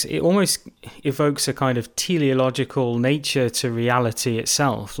fascinating, and it almost evokes a kind of teleological nature to reality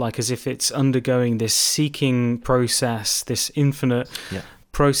itself, like as if it's undergoing this seeking process, this infinite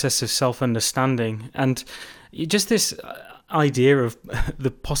process of self-understanding. And just this idea of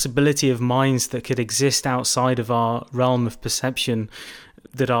the possibility of minds that could exist outside of our realm of perception,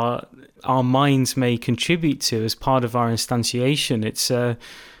 that our minds may contribute to as part of our instantiation. It's a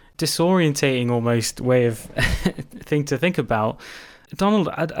disorientating almost way of thing to think about. Donald,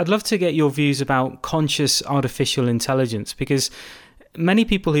 I'd love to get your views about conscious artificial intelligence, because many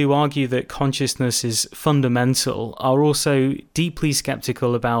people who argue that consciousness is fundamental are also deeply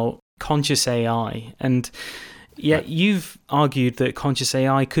skeptical about conscious AI, and yet you've argued that conscious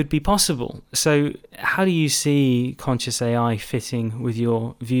AI could be possible. So how do you see conscious AI fitting with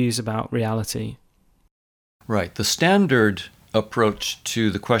your views about reality? Right. The standard approach to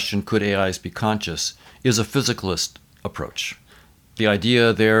the question, could AIs be conscious, is a physicalist approach. The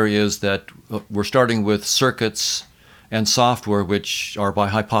idea there is that we're starting with circuits and software which are by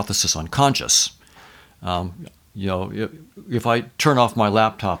hypothesis unconscious. if I turn off my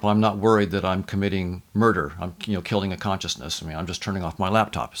laptop, I'm not worried that I'm committing murder. I'm killing a consciousness. I mean, I'm just turning off my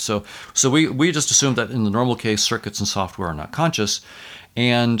laptop. So we just assume that in the normal case, circuits and software are not conscious.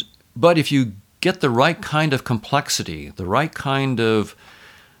 But if you get the right kind of complexity, the right kind of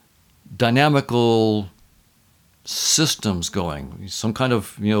dynamical systems going, some kind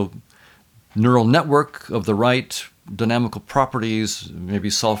of neural network of the right dynamical properties, maybe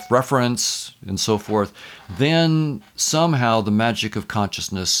self-reference and so forth, then somehow the magic of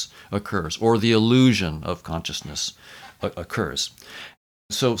consciousness occurs, or the illusion of consciousness occurs.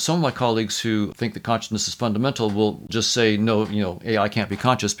 So some of my colleagues who think that consciousness is fundamental will just say, no, AI can't be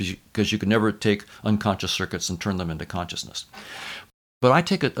conscious because you can never take unconscious circuits and turn them into consciousness. But I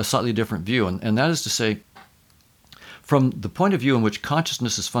take a slightly different view, and that is to say, from the point of view in which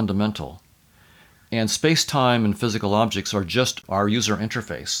consciousness is fundamental, and space-time and physical objects are just our user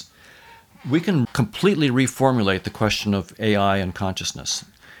interface, we can completely reformulate the question of AI and consciousness.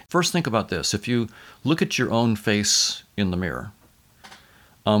 First, think about this. If you look at your own face in the mirror,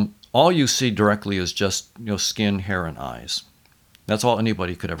 all you see directly is just skin, hair, and eyes. That's all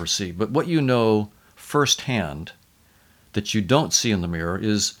anybody could ever see. But what you know firsthand that you don't see in the mirror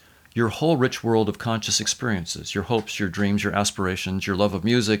is your whole rich world of conscious experiences, your hopes, your dreams, your aspirations, your love of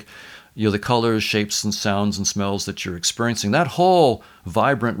music, the colors, shapes, and sounds and smells that you're experiencing. That whole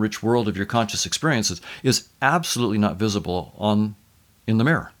vibrant, rich world of your conscious experiences is absolutely not visible in the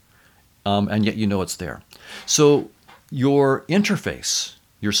mirror, and yet you know it's there. So your interface,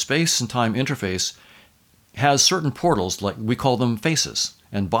 your space and time interface, has certain portals, like we call them faces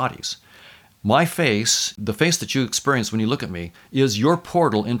and bodies. My face, the face that you experience when you look at me, is your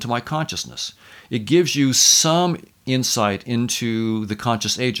portal into my consciousness. It gives you some insight into the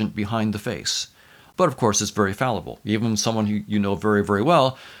conscious agent behind the face. But of course, it's very fallible. Even someone who you know very, very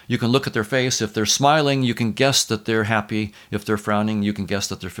well, you can look at their face. If they're smiling, you can guess that they're happy. If they're frowning, you can guess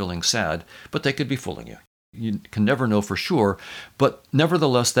that they're feeling sad. But they could be fooling you. You can never know for sure. But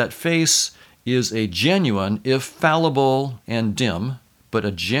nevertheless, that face is a genuine, if fallible and dim, but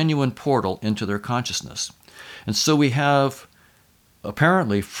a genuine portal into their consciousness. And so we have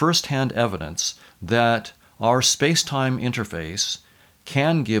apparently firsthand evidence that our space-time interface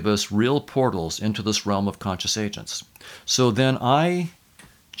can give us real portals into this realm of conscious agents. So then I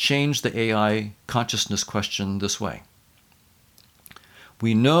change the AI consciousness question this way.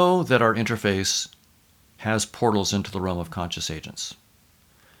 We know that our interface has portals into the realm of conscious agents.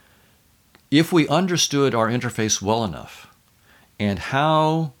 If we understood our interface well enough, and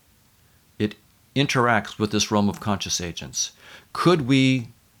how it interacts with this realm of conscious agents, could we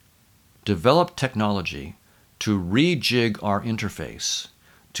develop technology to rejig our interface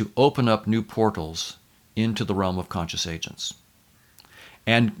to open up new portals into the realm of conscious agents?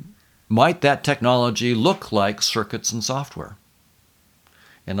 And might that technology look like circuits and software?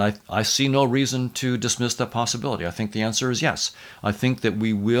 And I see no reason to dismiss that possibility. I think the answer is yes. I think that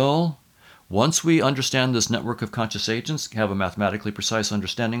we will, once we understand this network of conscious agents, have a mathematically precise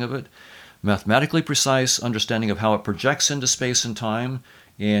understanding of it, mathematically precise understanding of how it projects into space and time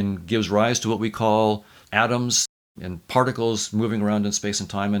and gives rise to what we call atoms and particles moving around in space and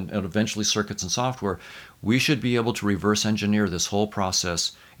time, and eventually circuits and software, we should be able to reverse engineer this whole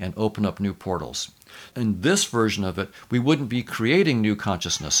process and open up new portals. In this version of it, we wouldn't be creating new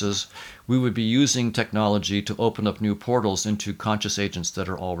consciousnesses. We would be using technology to open up new portals into conscious agents that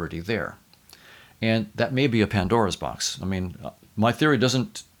are already there. And that may be a Pandora's box. I mean, my theory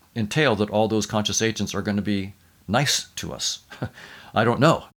doesn't entail that all those conscious agents are going to be nice to us. I don't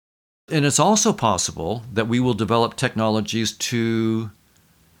know. And it's also possible that we will develop technologies to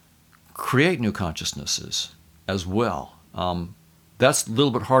create new consciousnesses as well. That's a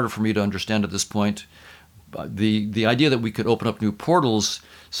little bit harder for me to understand at this point. The idea that we could open up new portals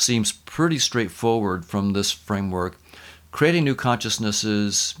seems pretty straightforward from this framework. Creating new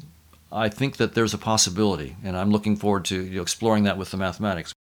consciousnesses, I think that there's a possibility, and I'm looking forward to exploring that with the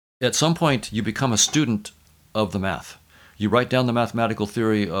mathematics. At some point, you become a student of the math. You write down the mathematical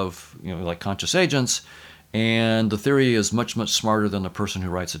theory of, like conscious agents, and the theory is much, much smarter than the person who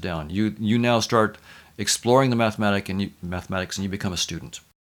writes it down. You now start exploring the mathematics, and you become a student.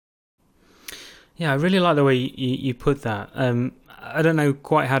 Yeah, I really like the way you put that. I don't know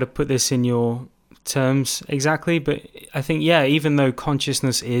quite how to put this in your terms exactly, but I think, even though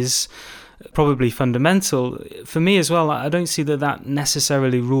consciousness is probably fundamental, for me as well, I don't see that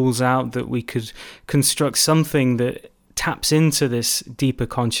necessarily rules out that we could construct something that taps into this deeper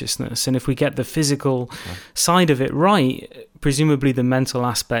consciousness. And if we get the physical side of it right, presumably the mental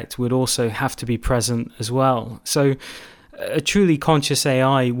aspect would also have to be present as well. So a truly conscious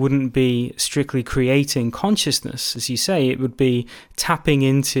AI wouldn't be strictly creating consciousness, as you say. It would be tapping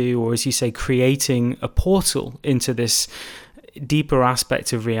into, or as you say, creating a portal into this deeper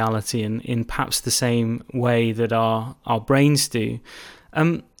aspect of reality in perhaps the same way that our brains do.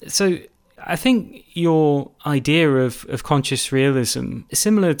 So I think your idea of conscious realism is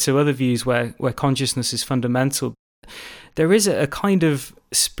similar to other views where consciousness is fundamental. There is a kind of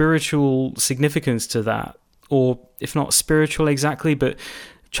spiritual significance to that, or if not spiritual exactly, but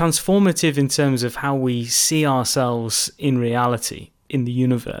transformative in terms of how we see ourselves in reality, in the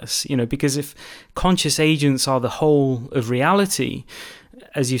universe. Because if conscious agents are the whole of reality,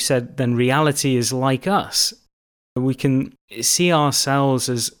 as you said, then reality is like us. We can see ourselves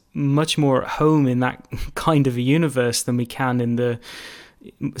as much more at home in that kind of a universe than we can in the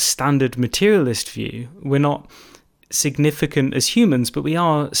standard materialist view. We're not significant as humans, but we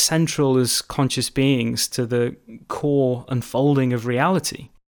are central as conscious beings to the core unfolding of reality.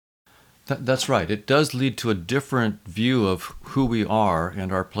 That's right. It does lead to a different view of who we are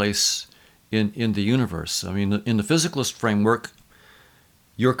and our place in the universe. I mean, in the physicalist framework,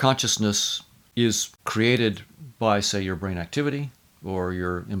 your consciousness is created by, say, your brain activity or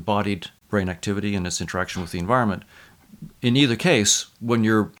your embodied brain activity and its interaction with the environment. In either case, when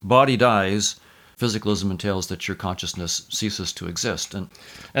your body dies, physicalism entails that your consciousness ceases to exist.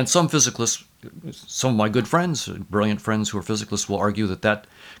 And some physicalists, some of my good friends, brilliant friends who are physicalists, will argue that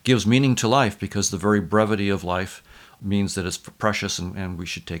gives meaning to life because the very brevity of life means that it's precious and we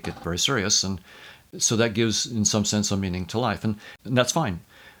should take it very serious. And so that gives, in some sense, a meaning to life. And that's fine.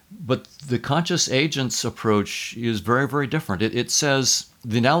 But the conscious agents approach is very, very different. It says,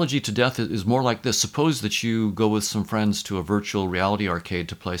 the analogy to death is more like this. Suppose that you go with some friends to a virtual reality arcade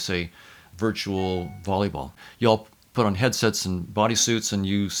to play, say, virtual volleyball. You all put on headsets and bodysuits and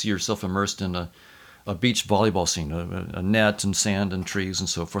you see yourself immersed in a beach volleyball scene, a net and sand and trees and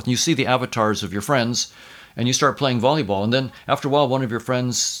so forth. And you see the avatars of your friends and you start playing volleyball. And then after a while, one of your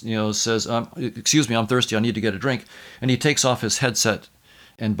friends, says, excuse me, I'm thirsty, I need to get a drink. And he takes off his headset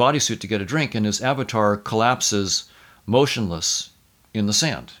and bodysuit to get a drink, and his avatar collapses motionless in the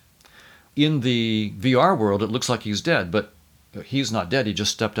sand. In the VR world, it looks like he's dead, but he's not dead, he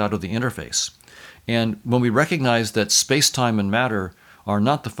just stepped out of the interface. And when we recognize that space-time and matter are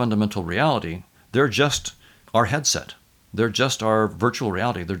not the fundamental reality, they're just our headset. They're just our virtual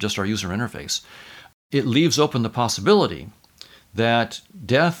reality. They're just our user interface. It leaves open the possibility that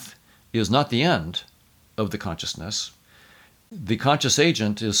death is not the end of the consciousness. The conscious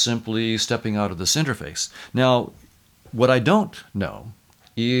agent is simply stepping out of this interface. Now, what I don't know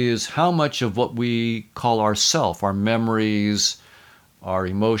is how much of what we call ourself, our memories, our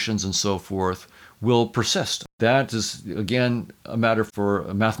emotions, and so forth, will persist. That is, again, a matter for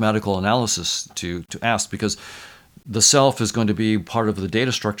a mathematical analysis to ask, because the self is going to be part of the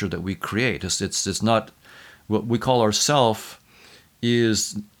data structure that we create. It's not what we call ourself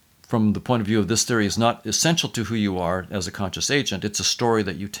is, from the point of view of this theory, is not essential to who you are as a conscious agent. It's a story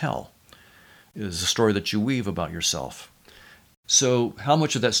that you tell. It is a story that you weave about yourself. So how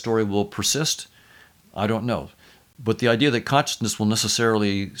much of that story will persist? I don't know. But the idea that consciousness will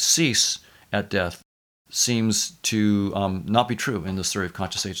necessarily cease at death seems to not be true in this theory of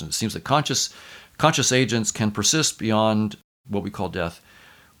conscious agents. It seems that conscious agents can persist beyond what we call death.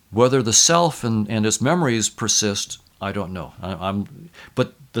 Whether the self and its memories persist, I don't know.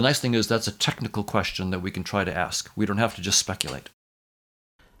 But the nice thing is that's a technical question that we can try to ask. We don't have to just speculate.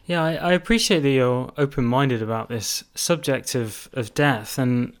 Yeah, I appreciate that you're open-minded about this subject of death,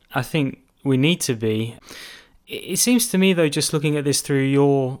 and I think we need to be. It seems to me, though, just looking at this through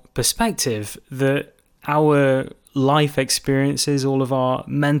your perspective, that our life experiences, all of our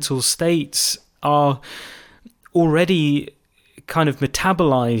mental states are already kind of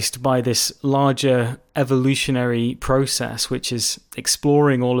metabolized by this larger evolutionary process, which is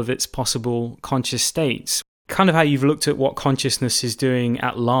exploring all of its possible conscious states. Kind of how you've looked at what consciousness is doing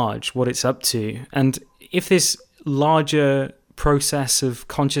at large, what it's up to. And if this larger process of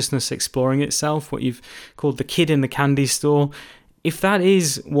consciousness exploring itself, what you've called the kid in the candy store, if that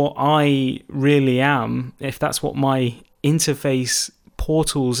is what I really am, if that's what my interface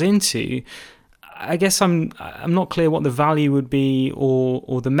portals into, I guess I'm not clear what the value would be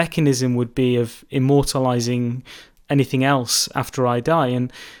or the mechanism would be of immortalizing anything else after I die.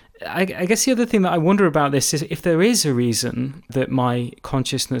 And I guess the other thing that I wonder about this is if there is a reason that my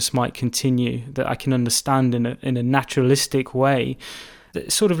consciousness might continue, that I can understand in a naturalistic way,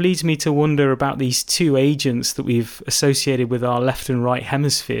 that sort of leads me to wonder about these two agents that we've associated with our left and right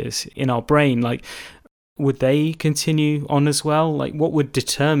hemispheres in our brain. Like, would they continue on as well? Like, what would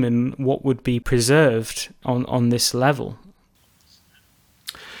determine what would be preserved on this level?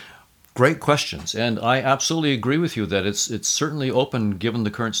 great questions, and I absolutely agree with you that it's certainly open, given the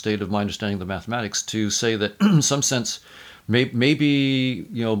current state of my understanding of the mathematics, to say that in some sense, maybe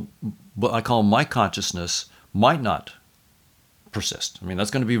what I call my consciousness might not persist. I mean, that's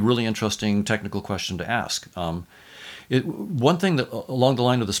going to be a really interesting technical question to ask. One thing that along the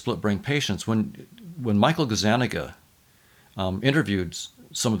line of the split brain patients, when Michael Gazzaniga interviewed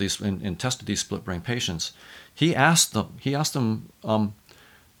some of these and tested these split brain patients, he asked them,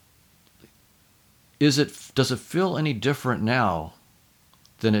 does it feel any different now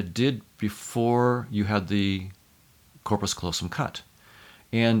than it did before you had the corpus callosum cut?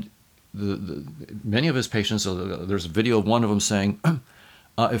 And many of his patients, there's a video of one of them saying,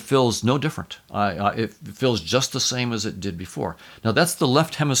 it feels no different. It feels just the same as it did before. Now, that's the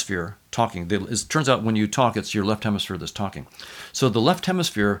left hemisphere talking. It turns out when you talk, it's your left hemisphere that's talking. So the left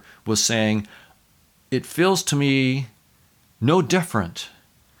hemisphere was saying, it feels to me no different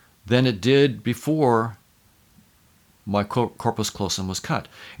than it did before my corpus callosum was cut.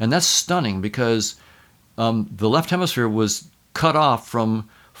 And that's stunning because the left hemisphere was cut off from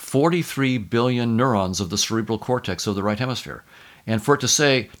 43 billion neurons of the cerebral cortex of the right hemisphere. And for it to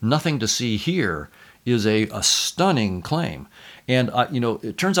say nothing to see here is a stunning claim. And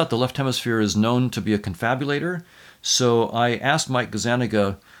it turns out the left hemisphere is known to be a confabulator. So I asked Mike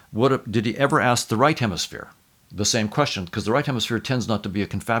Gazzaniga, did he ever ask the right hemisphere the same question? Because the right hemisphere tends not to be a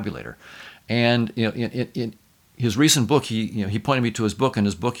confabulator. And in his recent book, he pointed me to his book. In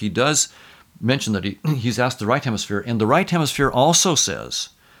his book, he does mention that he's asked the right hemisphere, and the right hemisphere also says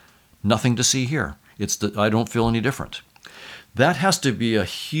nothing to see here. I don't feel any different. That has to be a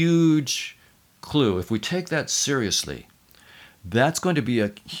huge clue. If we take that seriously, that's going to be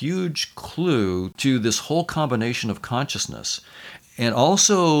a huge clue to this whole combination of consciousness. And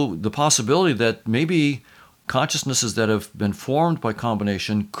also the possibility that maybe consciousnesses that have been formed by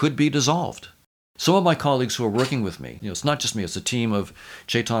combination could be dissolved. Some of my colleagues who are working with me, it's not just me, it's a team of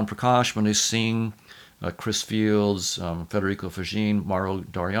Chetan Prakash, Manish Singh, Chris Fields, Federico Fagin, Mauro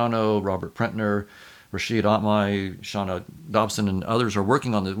Dariano, Robert Prentner, Rashid Atmai, Shauna Dobson, and others are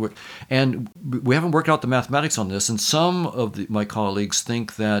working on this. And we haven't worked out the mathematics on this. And some of my colleagues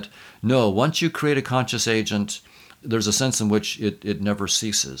think that, no, once you create a conscious agent, there's a sense in which it never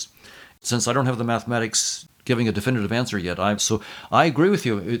ceases. Since I don't have the mathematics giving a definitive answer yet, so I agree with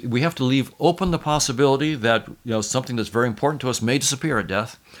you. We have to leave open the possibility that something that's very important to us may disappear at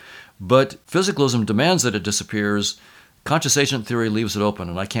death. But physicalism demands that it disappears. Conscious agent theory leaves it open,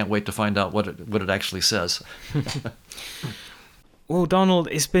 and I can't wait to find out what it actually says. Well, Donald,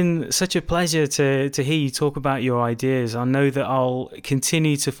 it's been such a pleasure to hear you talk about your ideas. I know that I'll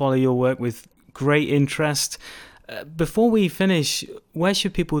continue to follow your work with great interest. Before we finish, where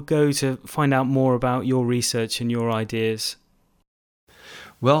should people go to find out more about your research and your ideas?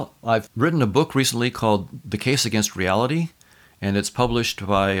 Well, I've written a book recently called The Case Against Reality, and it's published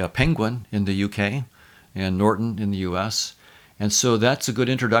by Penguin in the UK and Norton in the US. And so that's a good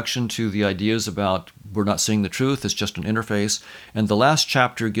introduction to the ideas about we're not seeing the truth, it's just an interface. And the last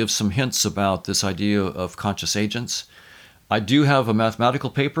chapter gives some hints about this idea of conscious agents. I do have a mathematical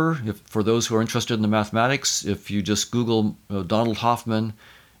paper. For those who are interested in the mathematics, if you just Google Donald Hoffman,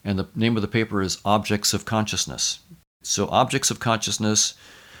 and the name of the paper is Objects of Consciousness. So Objects of Consciousness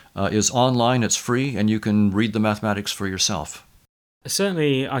is online, it's free, and you can read the mathematics for yourself.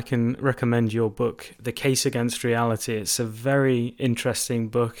 Certainly, I can recommend your book, The Case Against Reality. It's a very interesting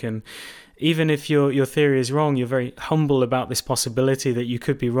book, and even if your theory is wrong, you're very humble about this possibility that you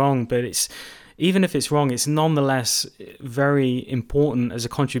could be wrong, but even if it's wrong, it's nonetheless very important as a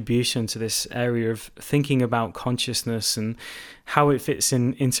contribution to this area of thinking about consciousness and how it fits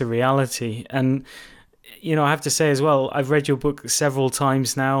into reality. And I have to say as well, I've read your book several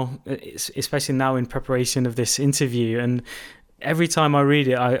times now, especially now in preparation of this interview, and every time I read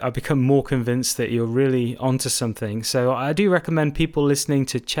it, I become more convinced that you're really onto something. So I do recommend people listening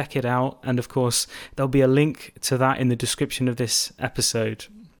to check it out. And of course, there'll be a link to that in the description of this episode.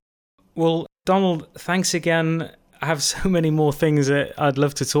 Well, Donald, thanks again. I have so many more things that I'd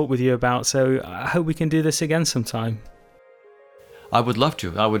love to talk with you about. So I hope we can do this again sometime. I would love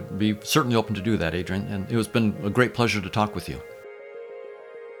to. I would be certainly open to do that, Adrian. And it has been a great pleasure to talk with you.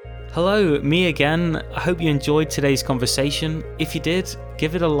 Hello, me again. I hope you enjoyed today's conversation. If you did,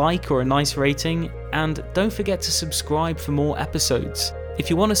 give it a like or a nice rating, and don't forget to subscribe for more episodes. If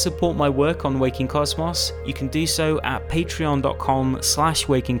you want to support my work on Waking Cosmos, you can do so at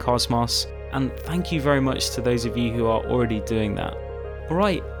patreon.com/wakingcosmos, and thank you very much to those of you who are already doing that.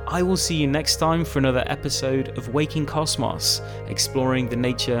 Alright, I will see you next time for another episode of Waking Cosmos, exploring the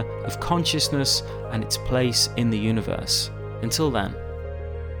nature of consciousness and its place in the universe. Until then.